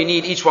 What do we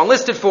need each one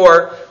listed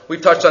for?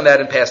 We've touched on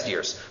that in past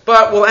years.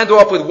 But we'll end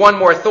off with one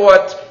more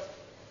thought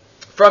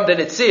from the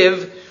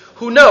Nitziv,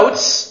 who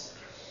notes,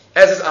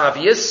 as is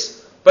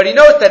obvious, but he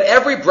notes that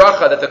every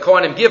bracha that the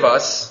Kohanim give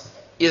us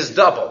is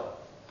double.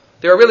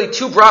 There are really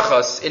two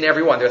brachas in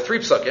every one. There are 3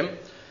 psukim,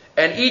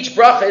 and each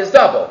bracha is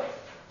double.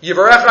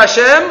 Yivarech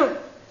Hashem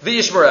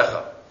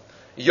v'yishmerecha.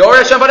 Yor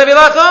Hashem panav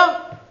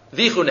elecha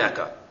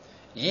v'yichuneka.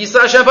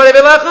 Yisa Hashem panav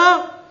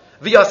elecha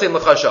v'yasim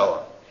lecha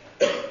shalom.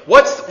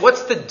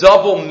 What's the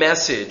double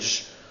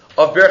message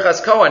of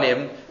Birchas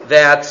Kohanim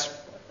that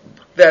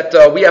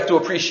we have to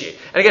appreciate?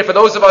 And again, for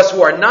those of us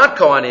who are not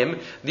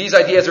Kohanim, these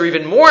ideas are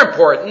even more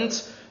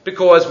important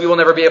because we will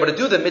never be able to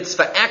do the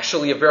mitzvah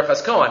actually of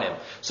Birchas Kohanim.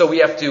 So we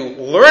have to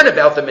learn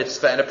about the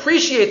mitzvah and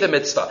appreciate the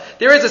mitzvah.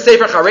 There is a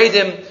Sefer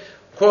Charedim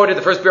quoted,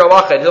 the first Bir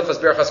Halacha in Hilchos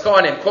Birchas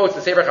Kohanim quotes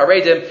the Sefer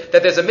Charedim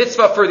that there's a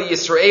mitzvah for the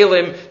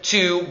Yisraelim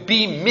to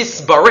be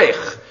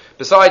misbarech.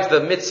 Besides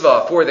the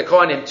mitzvah for the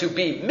Kohanim to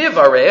be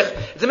mivarech,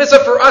 it's a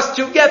mitzvah for us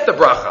to get the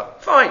bracha.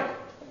 Fine.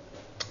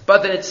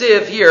 But the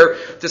Nitziv here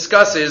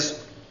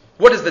discusses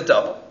what is the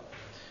double.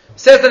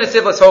 Says the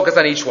Nitziv, let's focus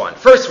on each one.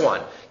 First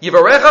one,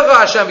 Yivarecha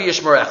Hashem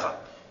v'yishmerecha.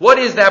 What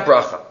is that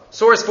bracha?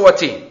 Source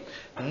 14.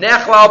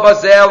 Nechlal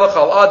bazel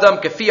l'chal adam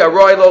kefi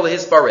aroy lo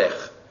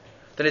lehisbarech.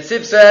 The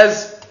Nitziv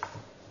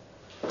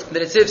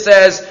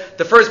says,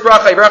 the first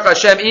bracha, Yivarecha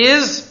Hashem,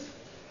 is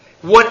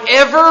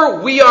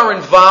whatever we are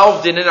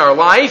involved in our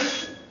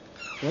life,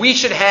 we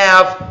should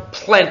have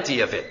plenty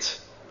of it.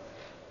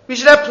 We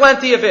should have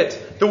plenty of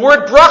it. The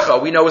word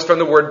bracha, we know, is from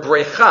the word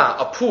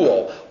brecha, a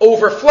pool,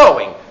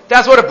 overflowing.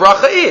 That's what a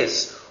bracha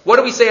is. What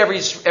do we say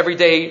every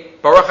day,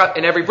 baruch,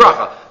 in every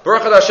bracha?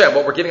 Baruch Hashem.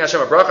 What, we're giving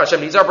Hashem a bracha?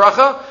 Hashem needs our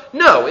bracha?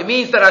 No, it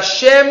means that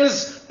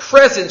Hashem's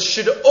presence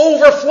should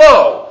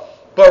overflow.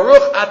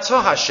 Baruch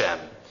atah Hashem.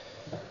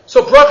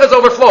 So bracha is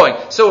overflowing.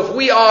 So if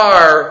we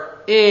are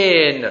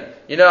in,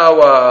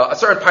 a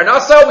certain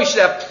parnasa, we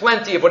should have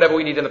plenty of whatever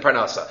we need in the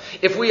parnasa.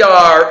 If we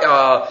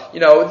are,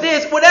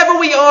 whatever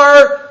we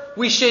are,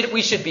 we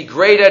should be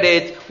great at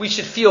it. We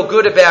should feel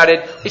good about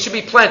it. It should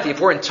be plenty. If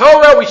we're in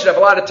Torah, we should have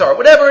a lot of Torah.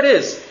 Whatever it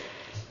is,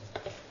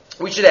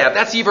 we should have.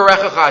 That's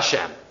Yivarecha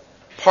Hashem,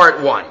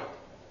 part 1.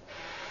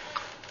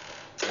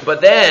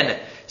 But then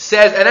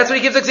says, and that's what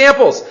he gives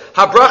examples.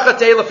 Habracha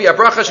te'elafi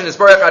habracha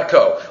shenisbarech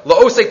adko.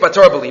 La'osek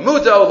b'torah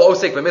b'limudo,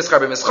 la'osek b'mischar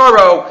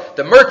b'mischaro.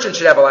 The merchant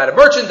should have a lot of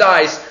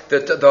merchandise. The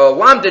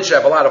lamdid should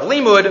have a lot of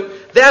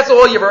limud. That's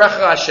all Yivarecha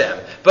Hashem.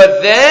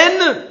 But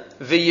then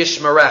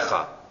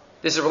v'yishmerecha.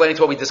 This is relating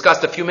to what we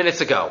discussed a few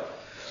minutes ago.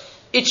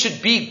 It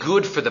should be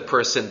good for the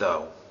person,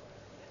 though.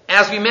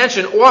 As we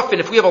mentioned, often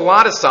if we have a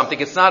lot of something,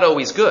 it's not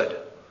always good.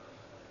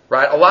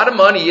 Right? A lot of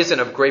money isn't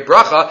a great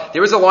bracha.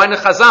 There is a line in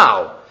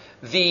Chazal.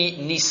 The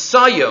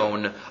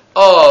nisayon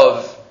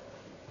of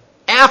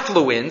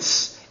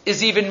affluence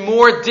is even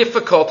more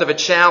difficult of a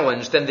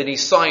challenge than the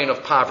nisayon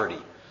of poverty,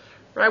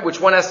 right?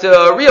 Which one has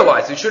to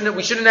realize. We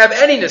shouldn't have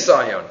any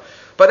nisayon.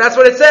 But that's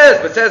what it says.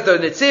 But it says the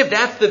Nitziv,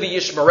 that's the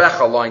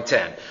v'yishmerecha, line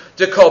 10.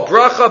 To call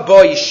bracha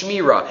bo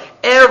yishmira.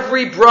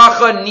 Every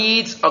bracha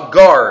needs a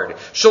guard.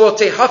 Shelo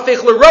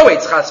tehafech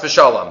l'roetz chas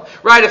v'shalom.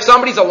 Right? If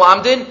somebody's a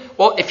lamdin,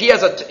 well,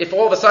 if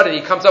all of a sudden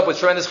he comes up with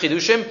tremendous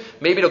chidushim,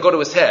 maybe it'll go to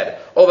his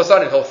head. All of a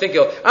sudden he'll think,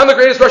 I'm the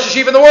greatest Rosh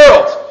Hashiva in the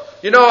world.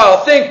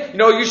 I'll think,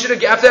 you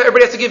should have,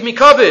 everybody has to give me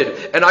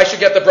kavod, and I should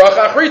get the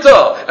bracha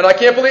achrita, and I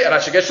can't believe, and I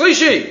should get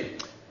shlishi.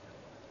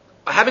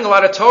 Having a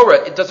lot of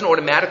Torah, it doesn't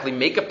automatically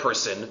make a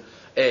person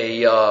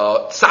a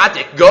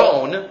tzaddik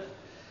gaon.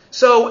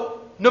 So,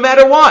 no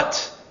matter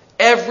what,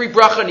 every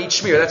bracha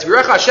needs shmir. That's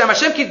Yivarecha Hashem.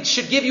 Hashem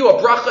should give you a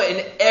bracha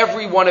in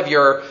every one of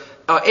your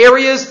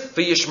areas,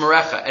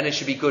 v'yishmerecha, and it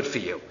should be good for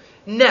you.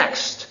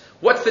 Next,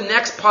 what's the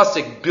next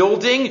pasuk?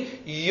 Building,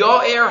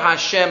 Yo'er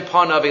Hashem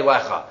panav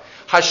elecha.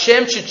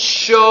 Hashem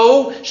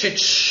should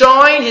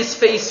shine His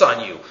face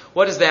on you.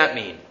 What does that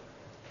mean?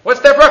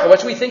 What's that bracha? What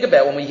should we think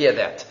about when we hear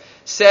that?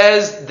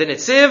 Says the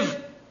Nitziv,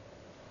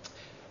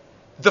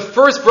 the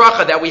first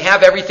bracha that we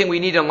have everything we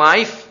need in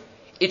life,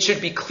 it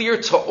should be clear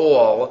to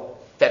all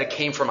that it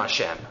came from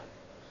Hashem.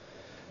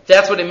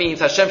 That's what it means.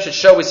 Hashem should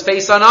show His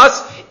face on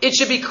us. It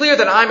should be clear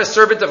that I'm a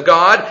servant of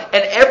God,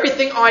 and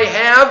everything I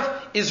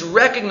have is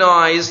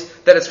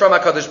recognized that it's from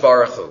HaKadosh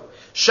Baruch Hu.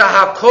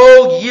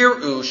 Shahakol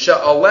yiru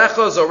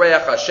sha'alecha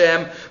zoreach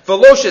Hashem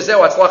v'lo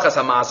shezeu atzlachas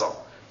hamazal.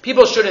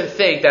 People shouldn't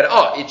think that,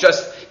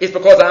 it's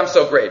because I'm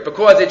so great.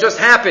 Because it just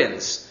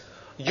happens.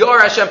 Yor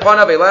Hashem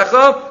panav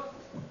elecha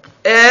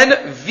and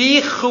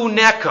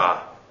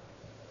vichuneka.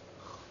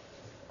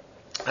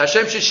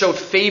 Hashem should show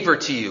favor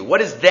to you.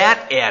 What is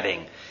that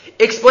adding?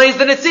 Explains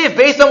the Netziv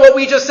based on what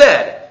we just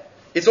said.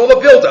 It's all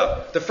a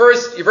build-up. The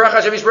first, Yivrach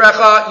Hashem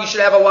Yishbracha, you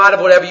should have a lot of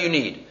whatever you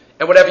need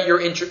and whatever you're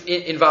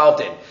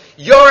involved in.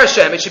 Yor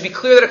Hashem, it should be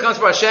clear that it comes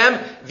from Hashem.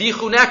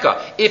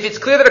 Vichuneka. If it's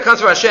clear that it comes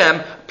from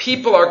Hashem,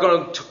 people are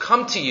going to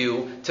come to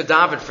you to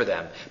daven for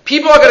them.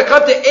 People are going to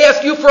come to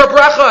ask you for a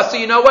bracha. So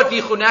you know what?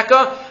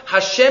 Vichuneka.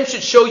 Hashem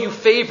should show you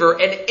favor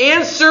and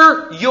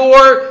answer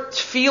your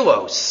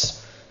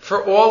tfilos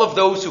for all of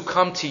those who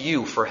come to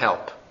you for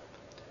help.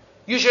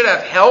 You should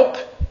have help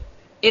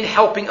in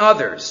helping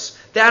others.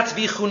 That's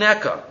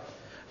vichuneka.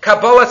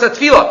 Kabbalah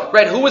Satfila,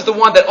 right? Who was the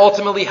one that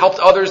ultimately helped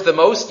others the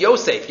most?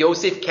 Yosef.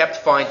 Yosef kept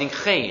finding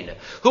Chain.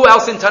 Who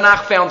else in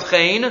Tanakh found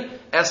Chain?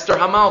 Esther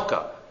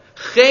Hamalka.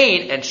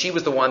 Chain, and she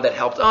was the one that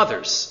helped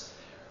others.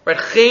 Right?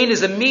 Chain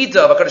is a midah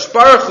of HaKadosh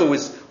Baruch Hu,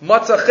 is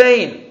Matzah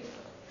Chain.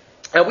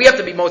 And we have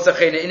to be Matzah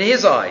Chain in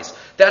his eyes.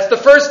 That's the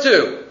first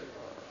two.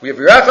 We have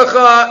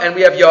Yirachacha and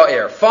we have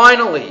Ya'er.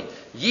 Finally,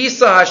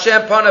 Yisa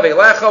Hashem Panav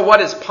Elecha.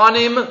 What is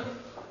Panim?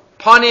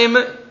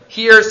 Panim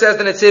here says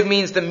the Netziv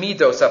means the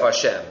midos of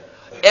Hashem.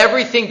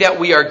 Everything that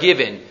we are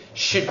given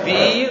should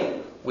be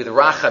with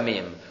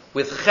rachamim,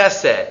 with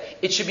chesed.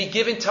 It should be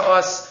given to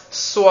us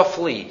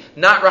softly,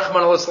 not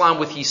Rahman al-Islam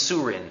with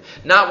yisurin,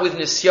 not with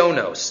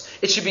nisyonos.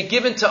 It should be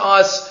given to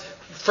us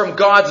from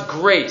God's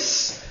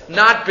grace,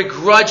 not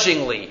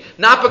begrudgingly,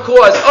 not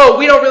because,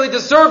 we don't really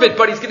deserve it,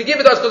 but He's going to give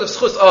it to us because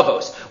of schus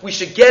avos. We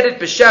should get it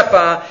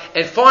b'shefa,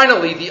 and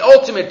finally, the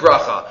ultimate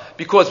bracha,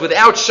 because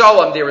without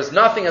shalom, there is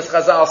nothing, as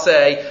Chazal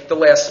say. The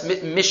last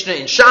Mishnah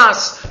in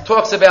Shas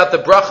talks about the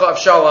bracha of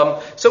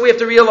shalom. So we have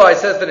to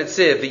realize, says the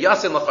Netziv, the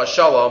yasin l'cha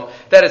shalom,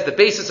 that is the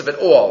basis of it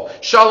all.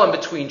 Shalom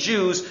between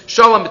Jews,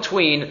 shalom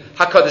between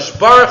HaKadosh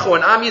Baruch Hu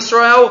and Am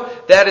Yisrael,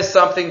 that is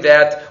something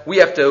that we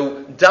have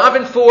to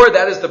daven for,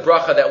 that is the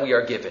bracha that we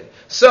are given.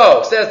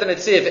 So, says the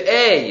Netziv,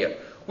 A,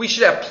 we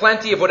should have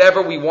plenty of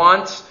whatever we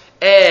want,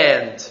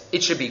 and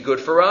it should be good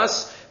for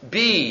us.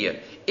 B,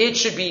 it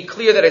should be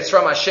clear that it's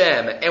from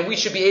Hashem, and we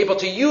should be able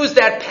to use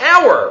that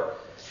power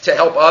to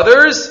help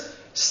others.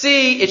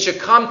 C, it should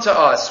come to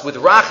us with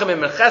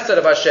rachamim and chesed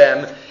of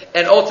Hashem,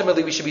 and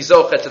ultimately we should be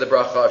zochet to the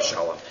bracha of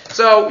shalom.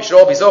 So, we should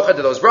all be zochet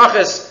to those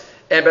brachas,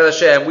 and B'ez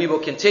Hashem, we will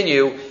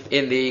continue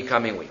in the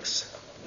coming weeks.